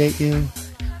appreciate you.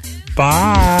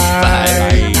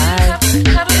 Bye. Bye.